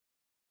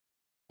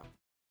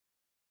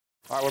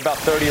 All right, we're about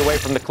 30 away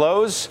from the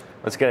close.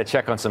 Let's get a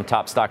check on some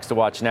top stocks to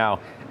watch now.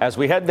 As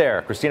we head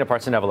there, Christina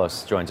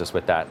Partsenevelos joins us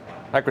with that.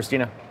 Hi,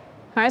 Christina.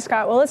 Hi,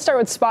 Scott. Well, let's start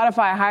with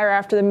Spotify higher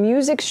after the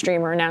music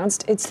streamer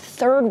announced its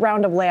third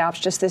round of layoffs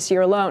just this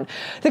year alone.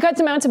 The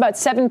cuts amount to about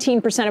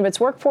 17% of its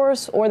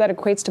workforce, or that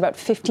equates to about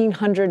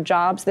 1,500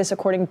 jobs. This,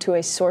 according to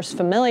a source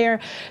familiar.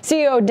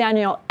 CEO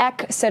Daniel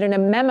Ek said in a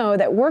memo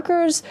that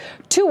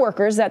two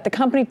workers, that the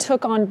company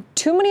took on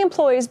too many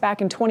employees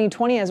back in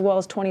 2020 as well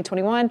as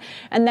 2021,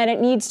 and that it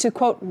needs to,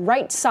 quote,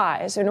 right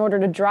size in order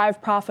to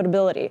drive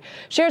profitability.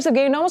 Shares have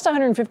gained almost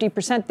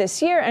 150%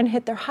 this year and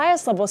hit their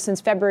highest level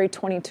since February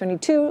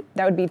 2022.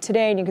 That would be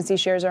today, and you can see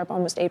shares are up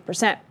almost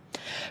 8%.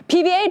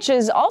 PVH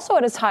is also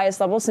at its highest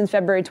level since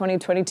February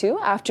 2022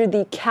 after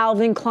the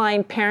Calvin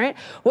Klein parent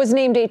was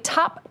named a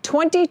top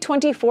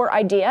 2024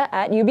 idea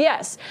at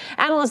UBS.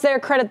 Analysts there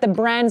credit the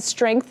brand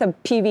strength of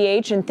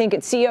PVH and think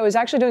its CEO is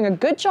actually doing a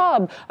good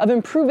job of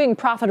improving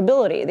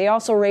profitability. They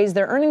also raised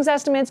their earnings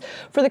estimates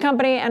for the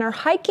company and are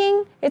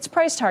hiking its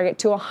price target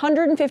to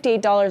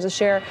 $158 a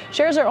share.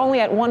 Shares are only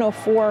at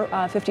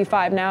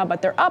 $104.55 now,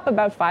 but they're up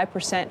about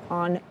 5%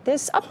 on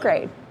this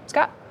upgrade.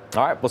 Scott?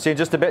 All right, we'll see you in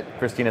just a bit.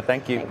 Christina,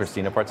 thank you. Thanks.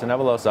 Christina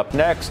Partsenevelos up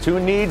next. Who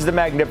needs the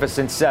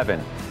Magnificent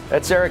Seven?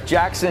 That's Eric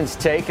Jackson's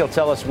take. He'll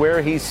tell us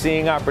where he's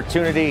seeing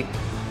opportunity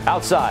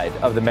outside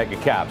of the mega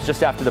caps.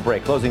 Just after the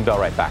break. Closing bell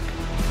right back.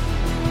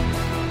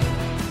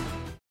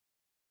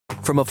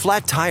 From a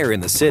flat tire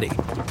in the city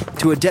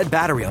to a dead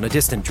battery on a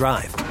distant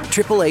drive,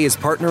 AAA is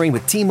partnering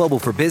with T-Mobile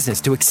for Business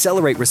to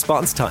accelerate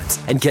response times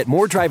and get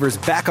more drivers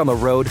back on the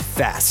road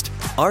fast.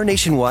 Our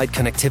nationwide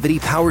connectivity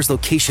powers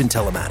location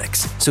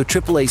telematics, so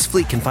AAA's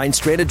fleet can find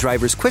stranded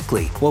drivers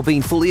quickly while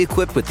being fully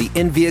equipped with the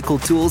in-vehicle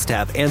tools to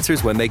have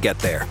answers when they get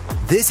there.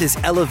 This is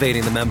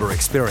elevating the member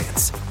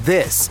experience.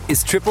 This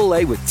is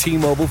AAA with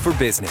T-Mobile for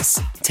Business.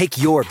 Take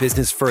your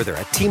business further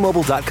at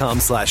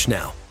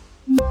T-Mobile.com/now.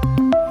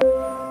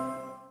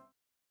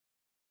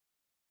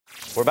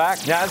 We're back.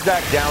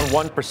 NASDAQ down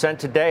 1%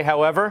 today.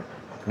 However,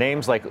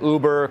 names like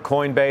Uber,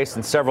 Coinbase,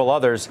 and several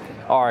others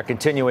are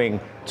continuing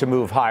to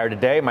move higher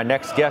today. My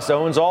next guest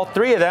owns all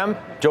three of them.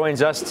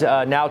 Joins us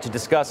now to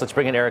discuss. Let's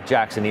bring in Eric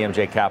Jackson,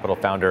 EMJ Capital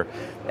founder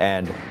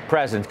and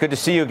president. Good to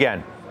see you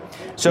again.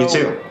 You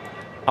too.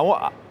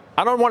 I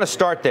don't want to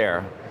start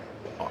there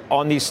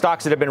on these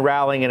stocks that have been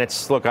rallying. And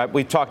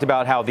we've talked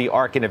about how the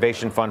ARK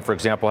Innovation Fund, for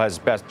example, has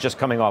just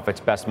coming off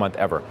its best month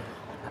ever.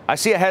 I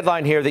see a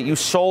headline here that you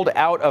sold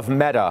out of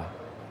Meta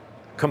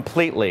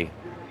completely.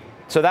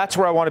 So that's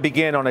where I want to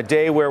begin on a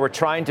day where we're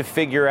trying to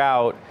figure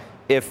out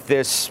if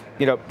this,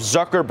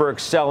 Zuckerberg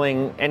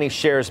selling any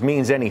shares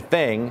means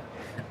anything.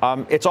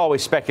 It's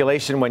always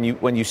speculation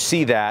when you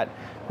see that.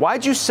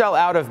 Why'd you sell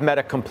out of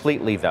Meta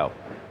completely, though?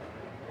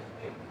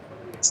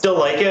 Still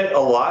like it a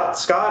lot,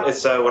 Scott.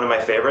 It's one of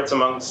my favorites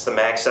amongst the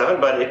Mag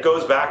 7, but it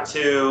goes back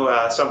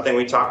to something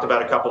we talked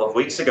about a couple of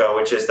weeks ago,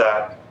 which is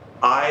that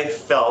I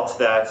felt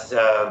that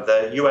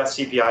the U.S.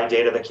 CPI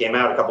data that came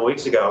out a couple of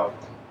weeks ago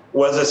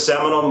was a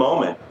seminal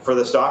moment for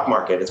the stock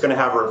market. It's going to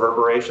have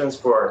reverberations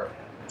for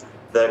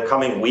the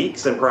coming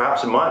weeks and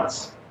perhaps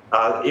months.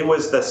 It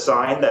was the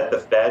sign that the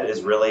Fed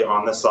is really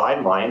on the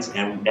sidelines,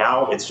 and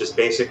now it's just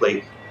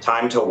basically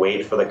time to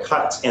wait for the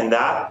cuts. And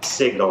that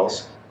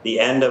signals the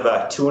end of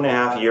a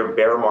 2.5-year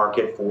bear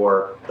market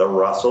for the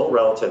Russell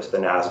relative to the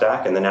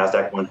NASDAQ and the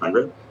NASDAQ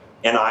 100.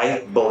 And I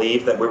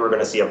believe that we were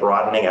going to see a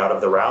broadening out of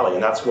the rally,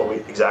 and that's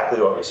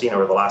exactly what we've seen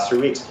over the last 3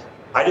 weeks.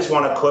 I just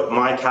want to put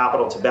my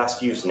capital to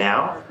best use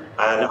now.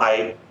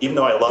 And even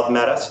though I love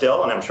Meta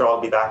still, and I'm sure I'll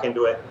be back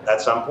into it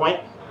at some point,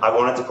 I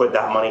wanted to put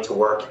that money to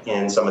work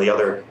in some of the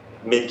other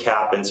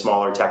mid-cap and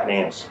smaller tech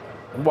names.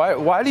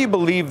 Why do you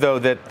believe, though,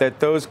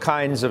 that those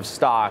kinds of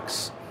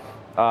stocks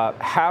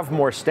have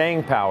more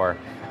staying power?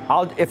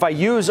 If I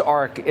use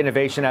ARK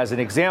Innovation as an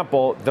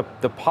example,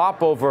 the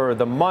pop over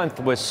the month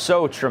was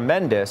so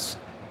tremendous,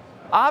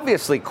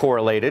 obviously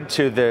correlated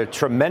to the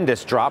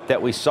tremendous drop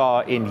that we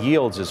saw in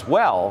yields as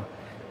well.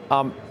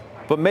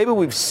 But maybe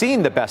we've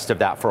seen the best of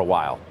that for a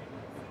while.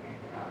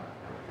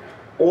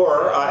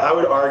 Or I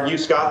would argue,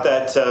 Scott,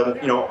 that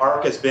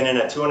ARK has been in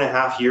a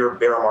 2.5-year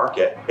bear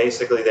market.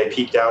 Basically, they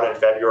peaked out in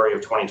February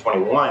of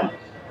 2021.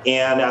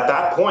 And at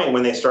that point,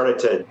 when they started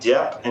to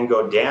dip and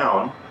go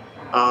down,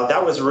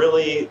 that was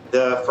really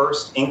the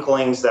first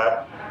inklings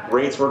that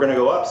rates were going to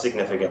go up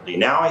significantly.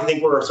 Now I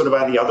think we're sort of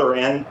at the other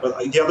end,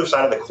 the other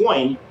side of the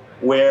coin,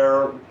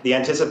 where the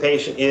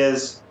anticipation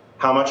is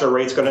how much are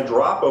rates going to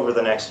drop over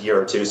the next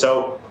year or two.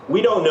 So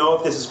we don't know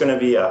if this is going to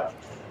be a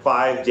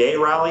 5-day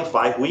rally,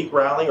 5-week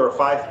rally, or a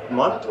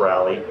 5-month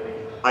rally.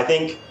 I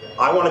think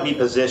I want to be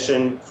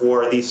positioned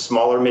for these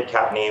smaller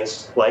mid-cap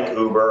names like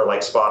Uber,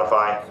 like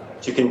Spotify,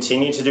 to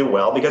continue to do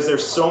well, because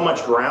there's so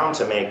much ground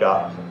to make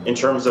up in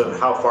terms of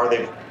how far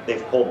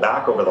they've pulled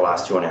back over the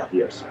last 2.5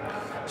 years.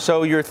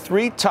 So your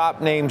 3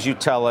 top names, you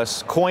tell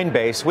us,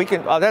 Coinbase,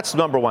 that's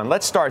number one.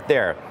 Let's start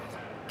there.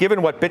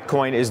 Given what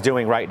Bitcoin is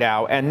doing right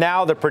now, and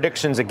now the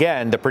predictions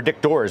again, the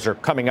predictors are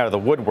coming out of the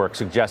woodwork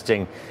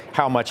suggesting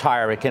how much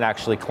higher it can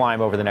actually climb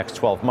over the next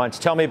 12 months.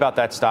 Tell me about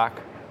that stock.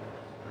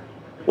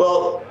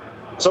 Well,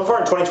 so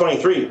far in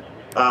 2023,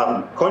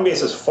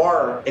 Coinbase has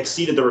far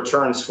exceeded the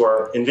returns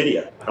for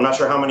NVIDIA. I'm not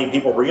sure how many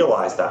people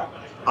realize that.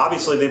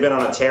 Obviously, they've been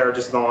on a tear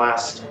just in the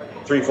last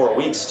 3-4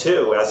 weeks,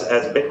 too, as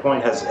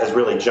Bitcoin has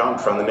really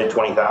jumped from the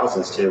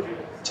mid-20,000s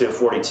to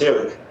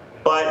 42.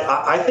 But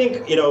I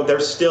think,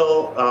 there's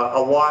still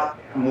a lot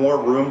more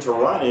room to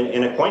run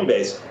in a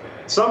Coinbase.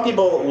 Some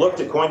people looked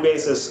at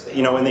Coinbase as,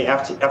 in the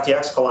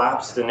FTX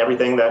collapsed and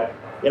everything that,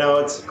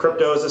 it's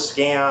crypto is a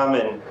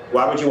scam and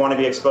why would you want to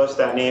be exposed to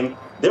that name?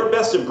 They're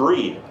best of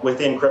breed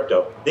within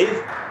crypto. They've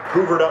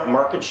hoovered up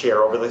market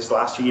share over these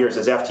last few years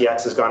as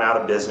FTX has gone out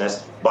of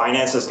business.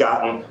 Binance has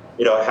gotten,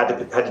 had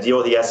to deal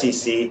with the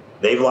SEC.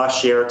 They've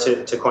lost share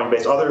to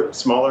Coinbase. Other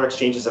smaller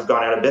exchanges have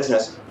gone out of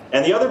business.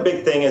 And the other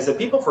big thing is that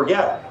people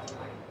forget,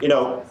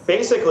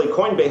 basically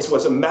Coinbase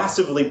was a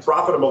massively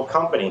profitable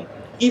company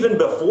even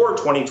before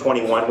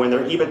 2021 when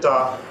their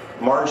EBITDA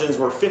margins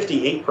were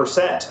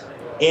 58%.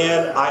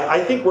 And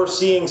I think we're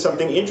seeing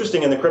something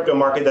interesting in the crypto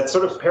market that's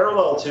sort of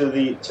parallel to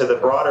the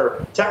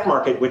broader tech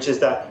market, which is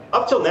that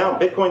up till now,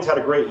 Bitcoin's had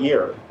a great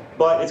year.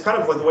 But it's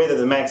kind of like the way that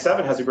the Mag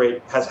 7 has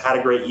had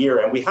a great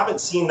year. And we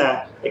haven't seen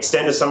that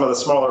extend to some of the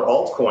smaller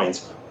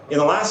altcoins. In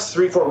the last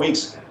 3-4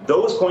 weeks,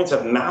 those coins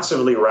have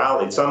massively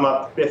rallied, some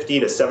up 50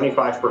 to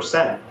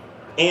 75%.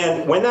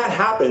 And when that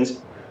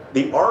happens,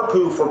 the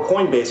ARPU for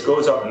Coinbase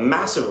goes up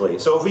massively.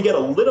 So if we get a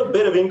little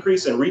bit of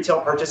increase in retail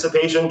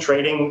participation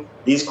trading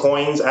these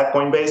coins at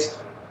Coinbase,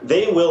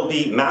 they will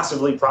be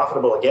massively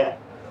profitable again.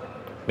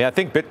 I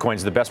think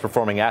Bitcoin's the best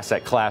performing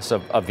asset class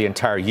of the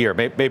entire year.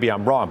 Maybe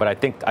I'm wrong, but I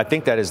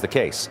think that is the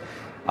case.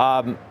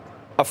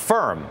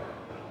 Affirm,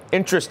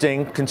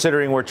 interesting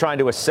considering we're trying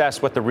to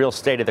assess what the real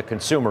state of the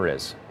consumer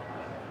is.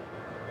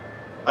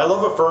 I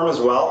love Affirm as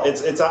well.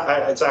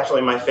 It's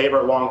actually my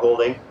favorite long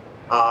holding.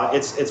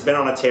 It's been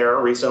on a tear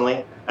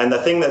recently, and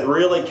the thing that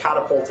really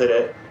catapulted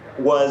it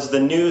was the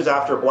news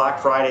after Black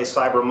Friday,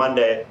 Cyber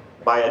Monday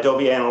by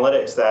Adobe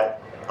Analytics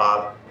that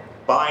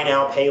buy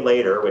now, pay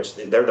later, which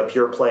they're the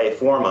pure play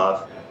form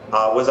of,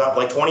 was up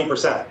like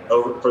 20%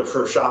 over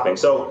for shopping.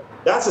 So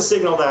that's a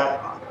signal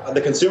that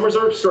the consumers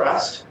are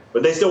stressed,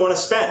 but they still want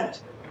to spend.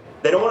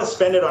 They don't want to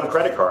spend it on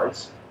credit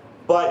cards,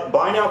 but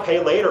buy now,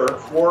 pay later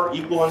for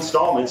equal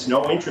installments,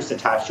 no interest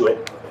attached to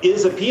it,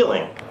 is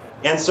appealing.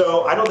 And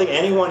so I don't think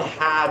anyone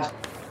had,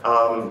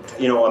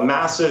 a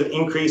massive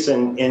increase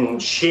in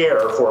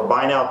share for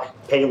buy now,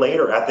 pay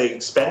later at the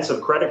expense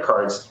of credit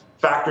cards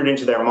factored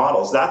into their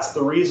models. That's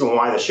the reason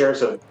why the shares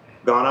have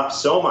gone up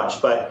so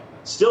much, but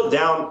still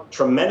down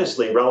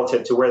tremendously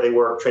relative to where they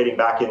were trading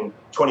back in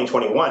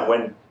 2021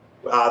 when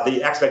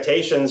the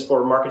expectations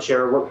for market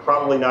share were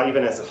probably not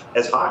even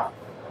as high.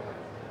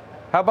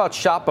 How about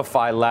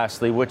Shopify,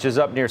 lastly, which is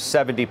up near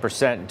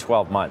 70% in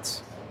 12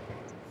 months?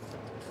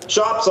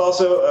 Shop's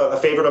also a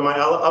favorite of mine.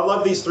 I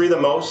love these 3 the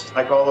most.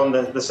 I call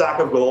them the sack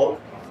of gold,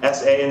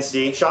 S, A, and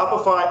C.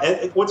 Shopify,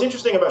 and what's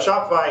interesting about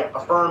Shopify,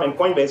 Affirm, and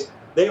Coinbase,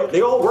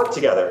 they all work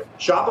together.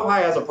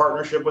 Shopify has a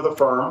partnership with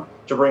Affirm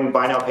to bring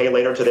buy now, pay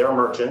later to their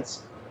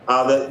merchants.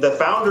 The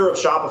founder of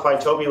Shopify,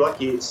 Toby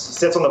Luckey,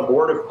 sits on the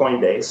board of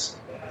Coinbase.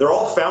 They're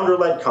all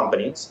founder-led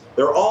companies.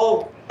 They're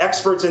all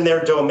experts in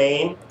their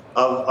domain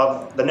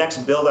of the next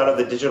build-out of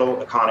the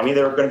digital economy.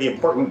 They're going to be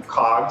important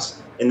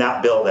cogs in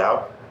that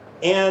build-out.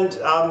 And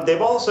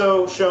they've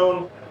also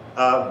shown,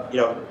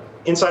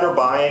 insider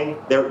buying.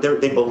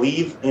 They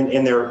believe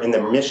in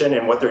their mission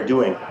and what they're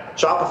doing.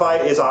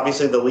 Shopify is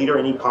obviously the leader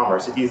in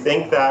e-commerce. If you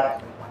think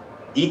that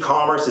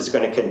e-commerce is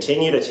going to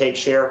continue to take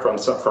share from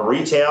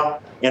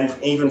retail and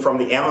even from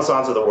the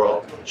Amazons of the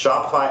world,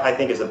 Shopify, I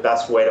think, is the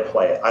best way to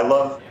play it. I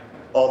love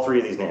all 3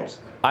 of these names.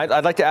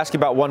 I'd like to ask you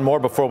about one more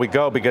before we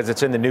go because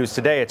it's in the news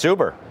today. It's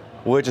Uber,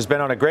 which has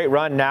been on a great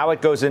run. Now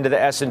it goes into the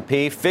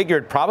S&P.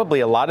 Figured probably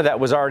a lot of that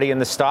was already in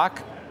the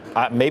stock.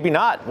 Maybe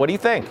not. What do you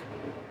think?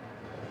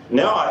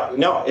 No,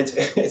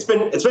 it's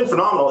been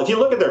phenomenal. If you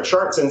look at their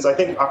chart since I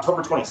think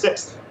October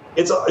 26th,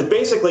 It's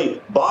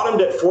basically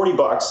bottomed at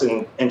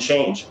 $40 and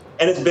change,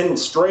 and it's been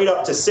straight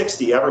up to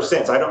 60 ever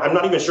since. I'm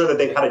not even sure that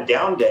they've had a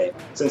down day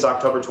since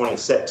October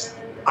 26th.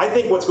 I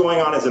think what's going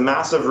on is a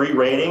massive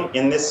re-rating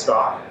in this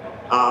stock.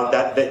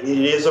 That it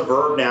is a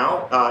verb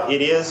now.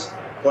 It is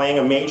playing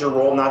a major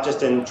role, not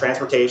just in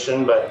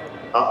transportation, but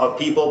of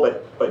people,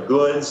 but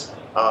goods,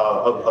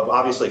 of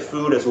obviously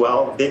food as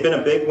well. They've been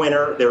a big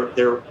winner.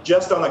 They're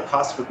just on the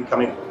cusp of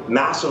becoming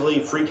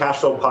massively free cash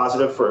flow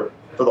positive for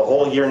the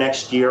whole year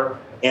next year.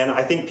 And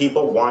I think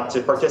people want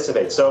to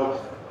participate.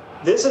 So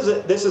this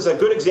is a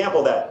good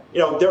example that,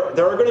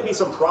 there are going to be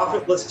some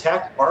profitless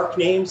tech ARC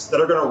names that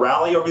are going to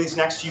rally over these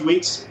next few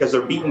weeks because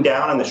they're beaten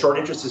down and the short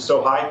interest is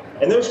so high.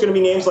 And there's going to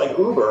be names like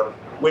Uber,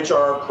 which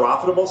are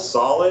profitable,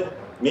 solid,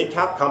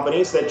 mid-cap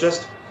companies that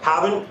just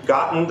haven't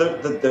gotten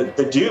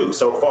the due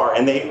so far,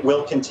 and they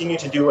will continue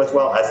to do as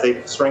well as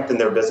they've strengthened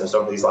their business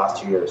over these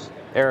last 2 years.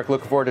 Eric,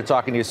 looking forward to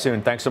talking to you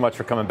soon. Thanks so much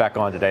for coming back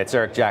on today. It's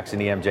Eric Jackson,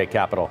 EMJ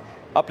Capital.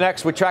 Up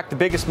next, we track the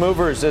biggest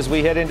movers as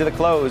we head into the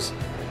close.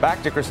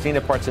 Back to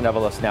Christina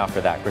Partsenevelos now for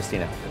that.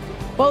 Christina.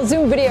 Well,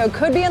 Zoom Video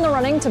could be in the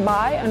running to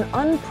buy an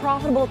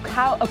unprofitable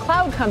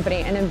cloud company,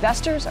 and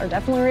investors are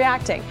definitely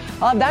reacting.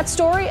 I'll have that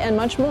story and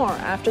much more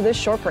after this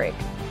short break.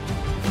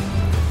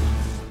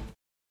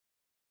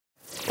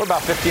 We're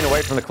about 15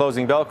 away from the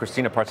closing bell.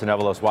 Christina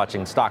Partsenevelos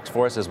watching stocks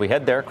for us as we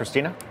head there.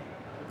 Christina?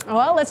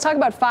 Well, let's talk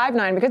about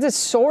Five9 because it's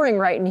soaring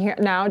right in here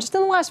now. Just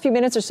in the last few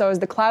minutes or so, as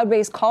the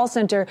cloud-based call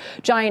center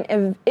giant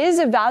is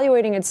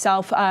evaluating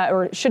itself,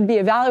 or should be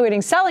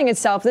evaluating selling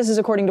itself. This is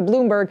according to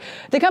Bloomberg.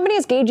 The company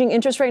is gauging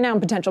interest right now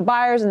in potential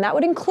buyers, and that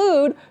would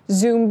include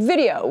Zoom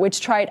Video, which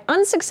tried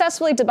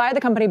unsuccessfully to buy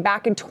the company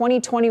back in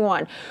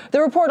 2021.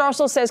 The report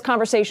also says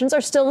conversations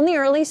are still in the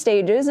early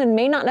stages and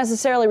may not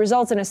necessarily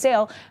result in a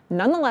sale.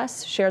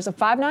 Nonetheless, shares of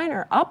Five9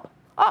 are up.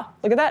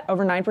 Look at that,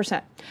 over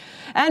 9%.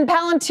 And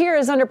Palantir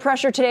is under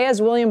pressure today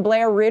as William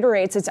Blair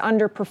reiterates its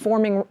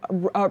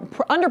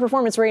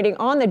underperformance rating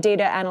on the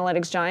data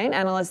analytics giant.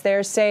 Analysts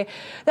there say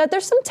that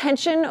there's some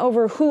tension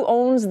over who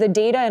owns the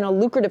data in a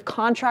lucrative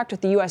contract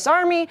with the U.S.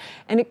 Army,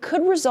 and it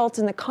could result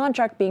in the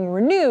contract being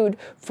renewed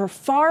for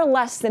far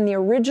less than the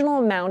original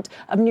amount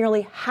of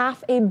nearly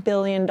 $500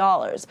 million.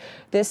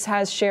 This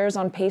has shares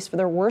on pace for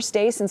their worst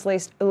day since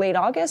late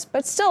August,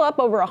 but still up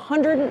over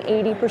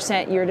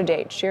 180% year to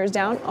date. Shares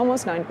down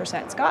almost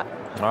 9%. Scott?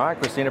 All right,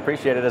 Christina,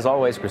 appreciate it as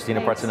always.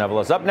 Christina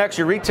Partsenevelos. Up next,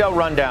 your retail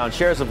rundown.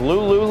 Shares of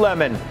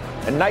Lululemon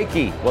and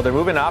Nike. Well, they're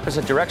moving in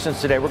opposite directions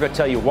today. We're going to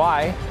tell you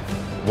why.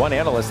 One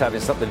analyst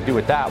having something to do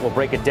with that. We'll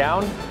break it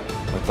down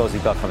when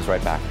Closing Bell comes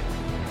right back.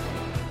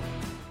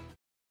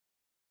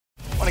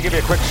 I want to give you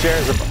a quick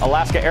shares of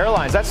Alaska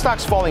Airlines. That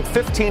stock's falling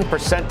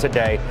 15%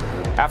 today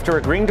after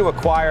agreeing to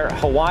acquire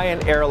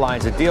Hawaiian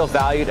Airlines, a deal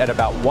valued at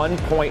about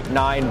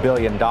 $1.9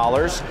 billion.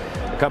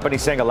 The company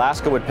saying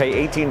Alaska would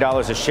pay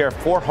 $18 a share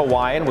for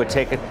Hawaiian, would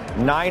take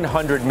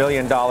 $900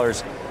 million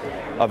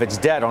of its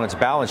debt on its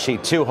balance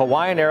sheet, too.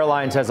 Hawaiian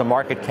Airlines has a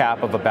market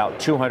cap of about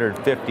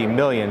 $250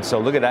 million, so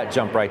look at that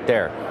jump right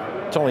there.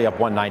 It's only up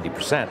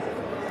 190%.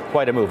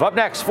 Quite a move. Up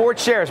next, Ford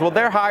shares. Well,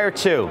 they're higher,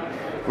 too.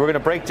 We're going to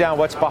break down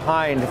what's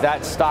behind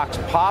that stock's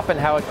pop and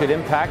how it could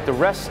impact the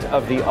rest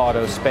of the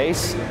auto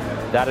space.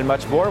 That and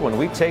much more when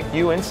we take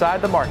you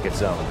inside the market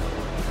zone.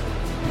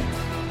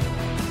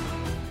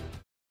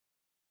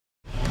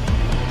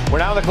 We're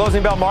now in the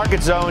Closing Bell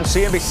Market Zone.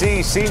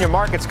 CNBC senior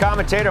markets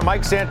commentator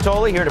Mike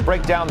Santoli here to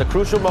break down the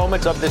crucial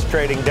moments of this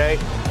trading day.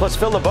 Plus,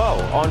 Phil LeBeau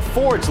on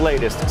Ford's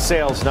latest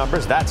sales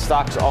numbers. That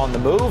stock's on the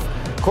move.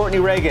 Courtney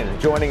Reagan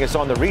joining us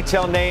on the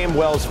retail name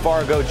Wells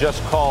Fargo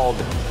just called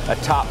a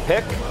top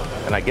pick,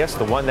 and I guess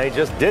the one they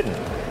just didn't.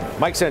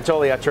 Mike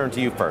Santoli, I turn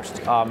to you first.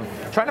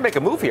 Trying to make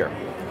a move here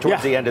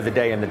towards the end of the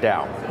day in the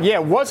Dow. Yeah,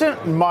 it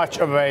wasn't much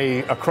of a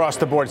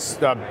across-the-board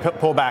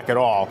pullback at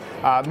all.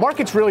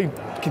 Market's really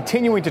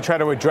continuing to try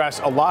to address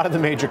a lot of the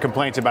major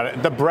complaints about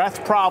it. The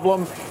breadth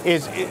problem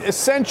is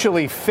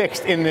essentially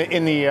fixed in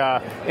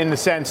the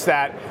sense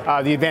that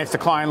the advanced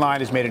decline line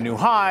has made a new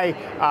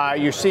high.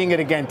 You're seeing it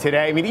again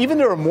today. I mean, even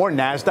there are more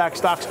NASDAQ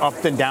stocks up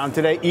than down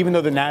today, even though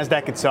the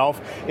NASDAQ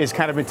itself has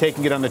kind of been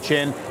taking it on the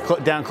chin,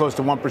 down close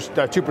to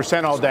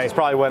 2% all day. It's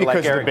probably what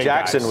like Eric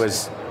Jackson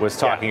was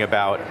talking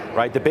about,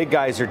 right? The big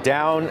guys are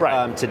down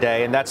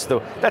today, and that's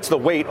the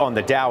weight on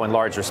the Dow in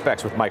large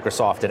respects with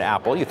Microsoft and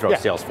Apple. You throw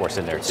Salesforce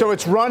in there, too. So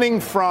it's running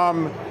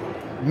from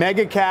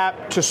mega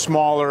cap to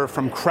smaller,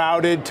 from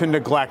crowded to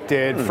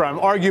neglected, from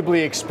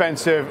arguably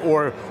expensive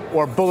or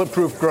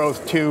bulletproof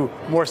growth to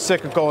more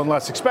cyclical and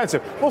less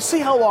expensive. We'll see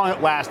how long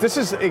it lasts. This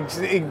is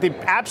the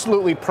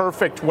absolutely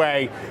perfect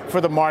way for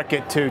the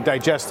market to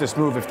digest this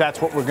move if that's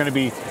what we're going to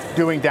be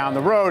doing down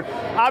the road.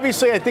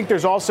 Obviously, I think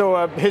there's also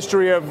a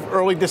history of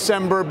early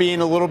December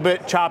being a little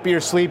bit choppy or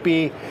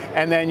sleepy,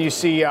 and then you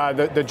see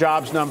the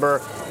jobs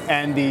number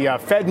and the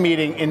Fed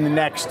meeting in the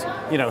next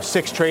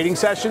 6 trading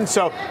sessions.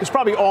 So there's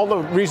probably all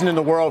the reason in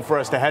the world for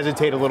us to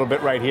hesitate a little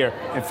bit right here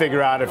and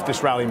figure out if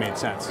this rally made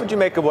sense. What did you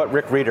make of what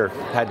Rick Rieder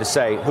had to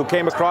say, who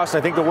came across,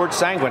 I think, the word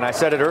sanguine? I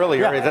said it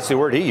earlier. That's the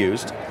word he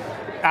used.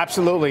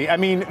 Absolutely. I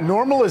mean,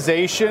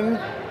 normalization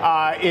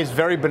is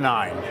very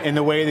benign in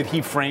the way that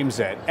he frames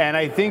it. And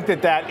I think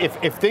that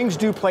if things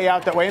do play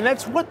out that way, and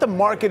that's what the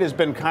market has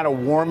been kind of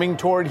warming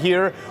toward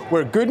here,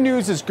 where good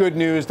news is good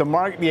news,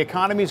 the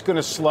economy is going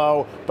to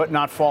slow but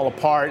not fall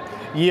apart.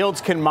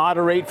 Yields can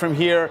moderate from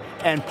here,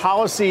 and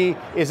policy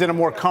is in a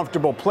more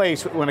comfortable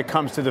place when it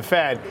comes to the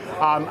Fed.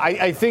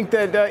 I think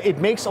that it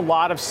makes a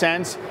lot of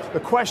sense. The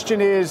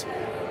question is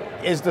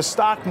the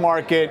stock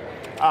market,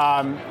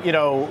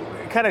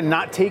 kind of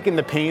not taking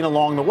the pain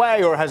along the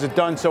way, or has it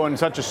done so in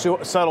such a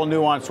subtle,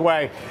 nuanced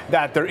way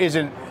that there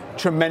isn't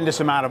tremendous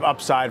amount of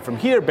upside from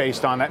here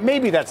based on that?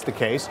 Maybe that's the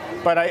case,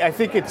 but I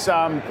think it's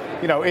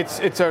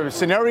a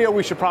scenario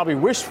we should probably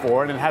wish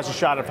for, and it has a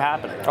shot of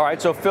happening. All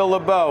right, so Phil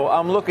LeBeau,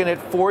 I'm looking at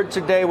Ford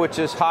today, which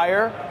is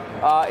higher.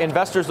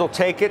 Investors will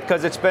take it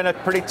because it's been a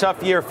pretty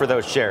tough year for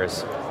those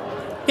shares.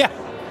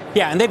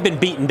 Yeah, and they've been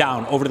beaten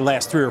down over the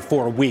last 3 or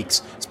 4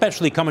 weeks,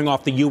 especially coming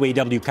off the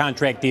UAW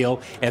contract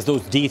deal as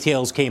those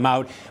details came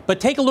out.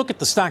 But take a look at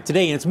the stock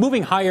today, and it's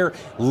moving higher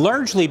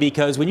largely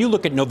because when you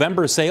look at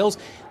November sales,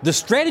 the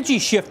strategy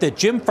shift that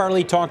Jim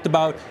Farley talked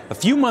about a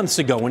few months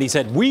ago when he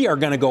said we are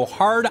going to go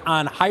hard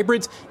on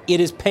hybrids, it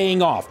is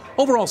paying off.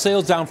 Overall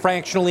sales down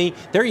fractionally.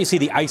 There you see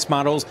the ICE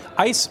models.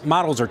 ICE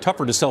models are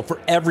tougher to sell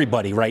for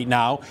everybody right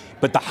now,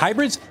 but the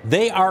hybrids,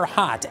 they are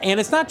hot. And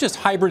it's not just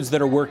hybrids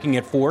that are working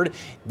at Ford.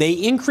 They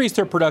increased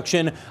their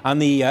production on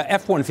the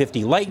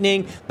F-150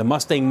 Lightning, the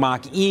Mustang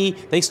Mach-E.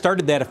 They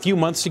started that a few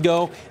months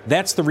ago.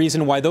 That's the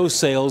reason why those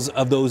sales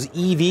of those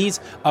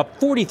EVs up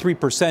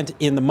 43%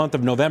 in the month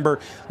of November.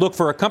 Look,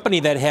 for a company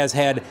that has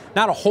had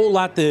not a whole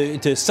lot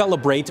to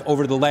celebrate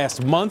over the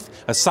last month,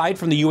 aside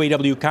from the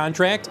UAW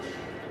contract,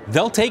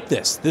 they'll take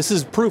this. This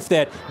is proof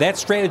that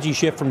strategy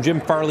shift from Jim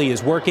Farley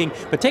is working.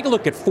 But take a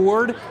look at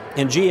Ford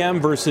and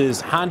GM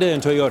versus Honda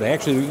and Toyota.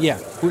 Actually, yeah,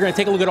 we're going to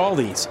take a look at all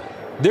these.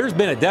 There's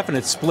been a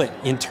definite split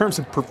in terms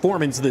of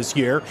performance this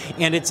year,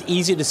 and it's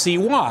easy to see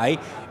why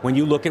when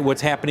you look at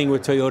what's happening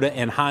with Toyota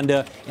and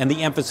Honda and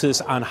the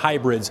emphasis on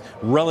hybrids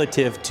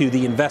relative to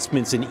the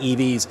investments in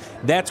EVs.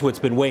 That's what's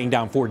been weighing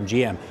down Ford and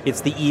GM.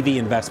 It's the EV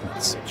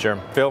investments. Sure.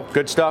 Phil,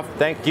 good stuff.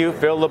 Thank you.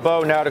 Phil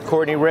LeBeau. Now to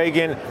Courtney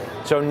Reagan.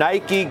 So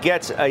Nike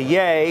gets a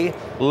yay,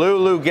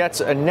 Lulu gets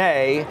a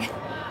nay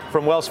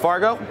from Wells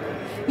Fargo.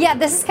 Yeah,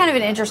 this is kind of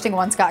an interesting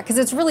one, Scott, because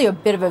it's really a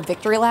bit of a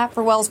victory lap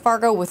for Wells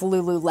Fargo with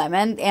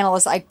Lululemon.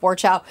 Analyst Ike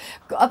Borchow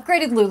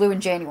upgraded Lulu in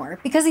January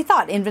because he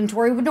thought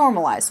inventory would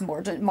normalize.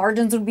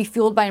 Margins would be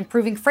fueled by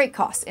improving freight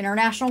costs.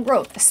 International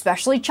growth,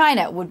 especially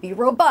China, would be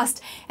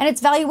robust, and its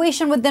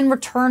valuation would then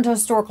return to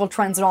historical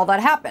trends, and all that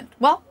happened.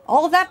 Well,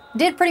 all of that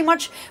did pretty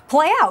much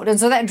play out, and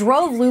so that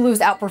drove Lulu's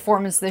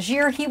outperformance this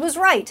year. He was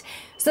right.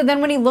 So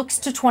then when he looks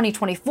to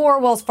 2024,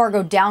 Wells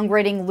Fargo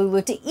downgrading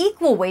Lulu to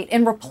equal weight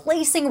and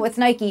replacing it with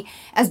Nike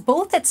as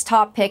both its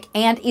top pick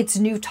and its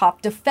new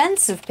top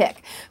defensive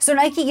pick. So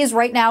Nike is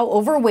right now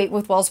overweight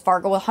with Wells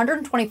Fargo,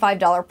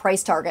 $125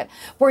 price target.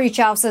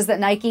 Borchow says that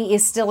Nike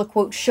is still a,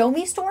 quote, show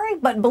me story,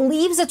 but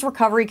believes its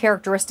recovery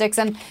characteristics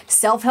and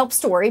self-help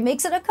story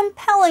makes it a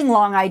compelling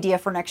long idea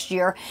for next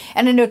year.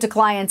 And a note to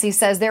clients, he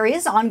says there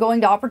is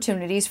ongoing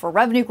opportunities for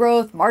revenue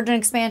growth, margin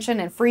expansion,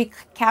 and free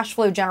cash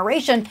flow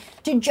generation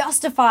to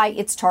justify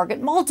its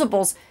target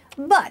multiples.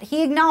 But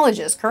he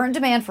acknowledges current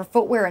demand for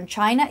footwear in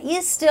China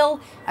is still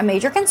a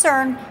major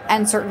concern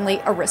and certainly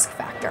a risk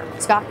factor.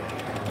 Scott?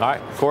 All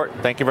right, Court,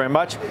 thank you very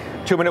much.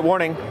 2-minute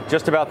warning,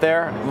 just about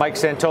there. Mike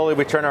Santoli,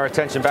 we turn our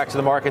attention back to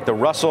the market. The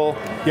Russell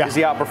is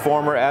the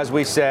outperformer, as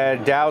we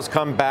said. Dow's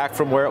come back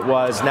from where it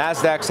was.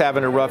 NASDAQ's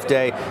having a rough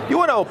day. You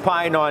want to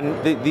opine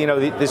on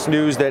this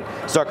news that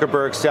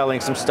Zuckerberg's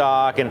selling some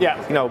stock, and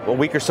a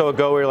week or so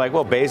ago we were like,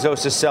 well,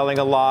 Bezos is selling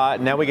a lot,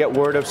 and now we get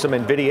word of some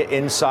NVIDIA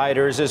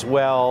insiders as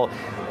well.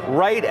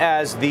 Right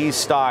as these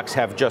stocks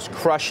have just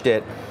crushed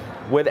it,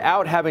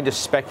 without having to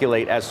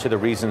speculate as to the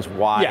reasons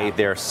why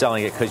they're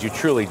selling it, because you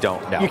truly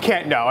don't know. You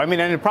can't know. I mean,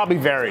 and it probably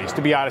varies,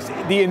 to be honest.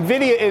 The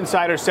NVIDIA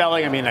insider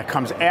selling, I mean, that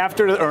comes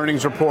after the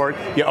earnings report.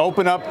 You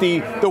open up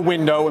the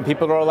window and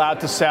people are allowed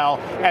to sell,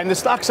 and the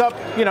stock's up,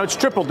 it's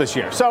tripled this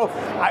year. So,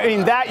 I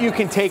mean, that you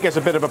can take as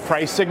a bit of a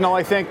price signal,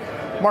 I think.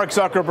 Mark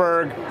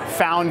Zuckerberg,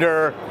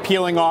 founder,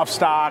 peeling off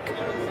stock.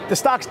 The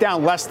stock's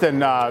down less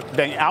than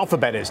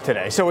Alphabet is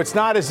today. So it's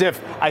not as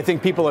if I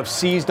think people have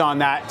seized on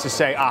that to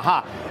say,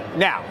 aha.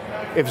 Now,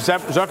 if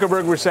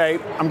Zuckerberg were to say,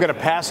 I'm going to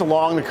pass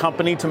along the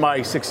company to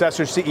my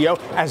successor CEO,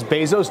 as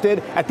Bezos did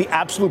at the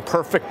absolute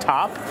perfect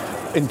top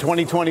in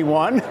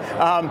 2021,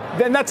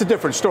 then that's a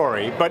different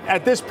story. But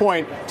at this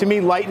point, to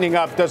me, lightening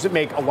up doesn't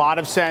make a lot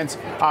of sense.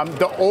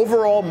 The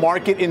overall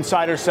market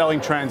insider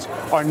selling trends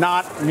are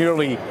not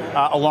nearly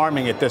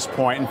alarming at this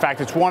point. In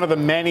fact, it's one of the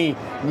many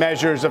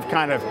measures of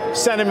kind of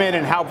sentiment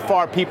and how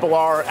far people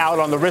are out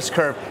on the risk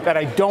curve that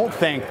I don't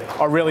think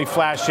are really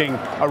flashing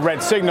a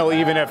red signal,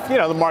 even if,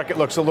 the market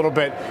looks a little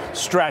bit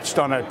stretched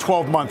on a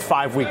 12-month,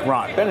 5-week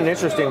run. It's been an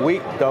interesting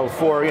week, though,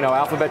 for,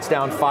 Alphabet's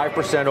down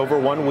 5% over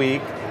 1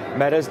 week.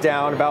 Meta's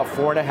down about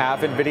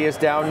 4.5%. NVIDIA's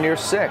down near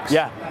 6%.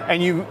 Yeah,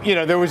 and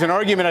there was an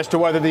argument as to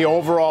whether the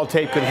overall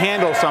tape could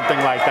handle something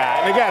like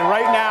that. And again,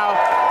 right now,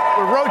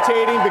 we're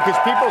rotating because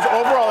people's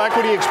overall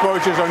equity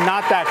exposures are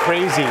not that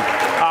crazy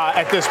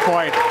at this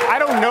point. I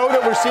don't know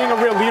that we're seeing a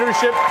real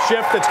leadership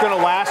shift that's going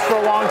to last for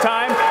a long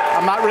time.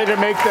 I'm not ready to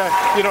make the,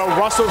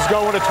 Russell's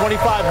going to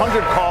 2,500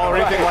 call or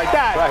anything like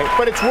that. Right.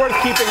 But it's worth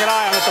keeping an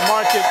eye on that the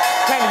market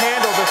can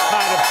handle this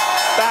kind of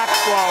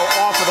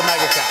backflow off of the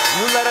mega cap.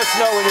 You let us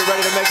know when you're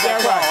ready to make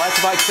that call. Right.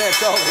 That's Mike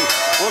Santoli.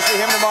 We'll see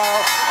him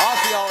tomorrow. I'll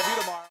see all of you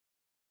tomorrow.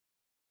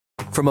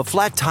 From a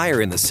flat tire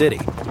in the city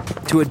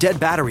to a dead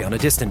battery on a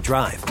distant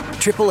drive,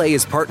 AAA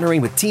is partnering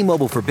with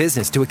T-Mobile for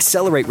Business to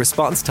accelerate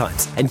response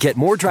times and get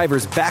more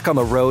drivers back on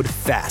the road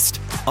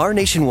fast. Our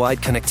nationwide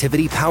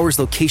connectivity powers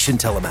location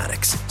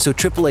telematics, so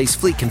AAA's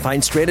fleet can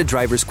find stranded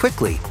drivers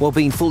quickly while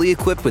being fully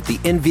equipped with the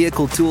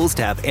in-vehicle tools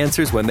to have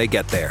answers when they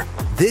get there.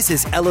 This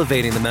is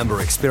elevating the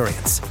member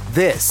experience.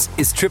 This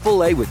is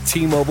AAA with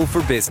T-Mobile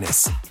for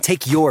Business.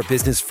 Take your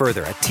business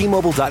further at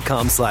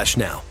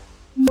T-Mobile.com/now.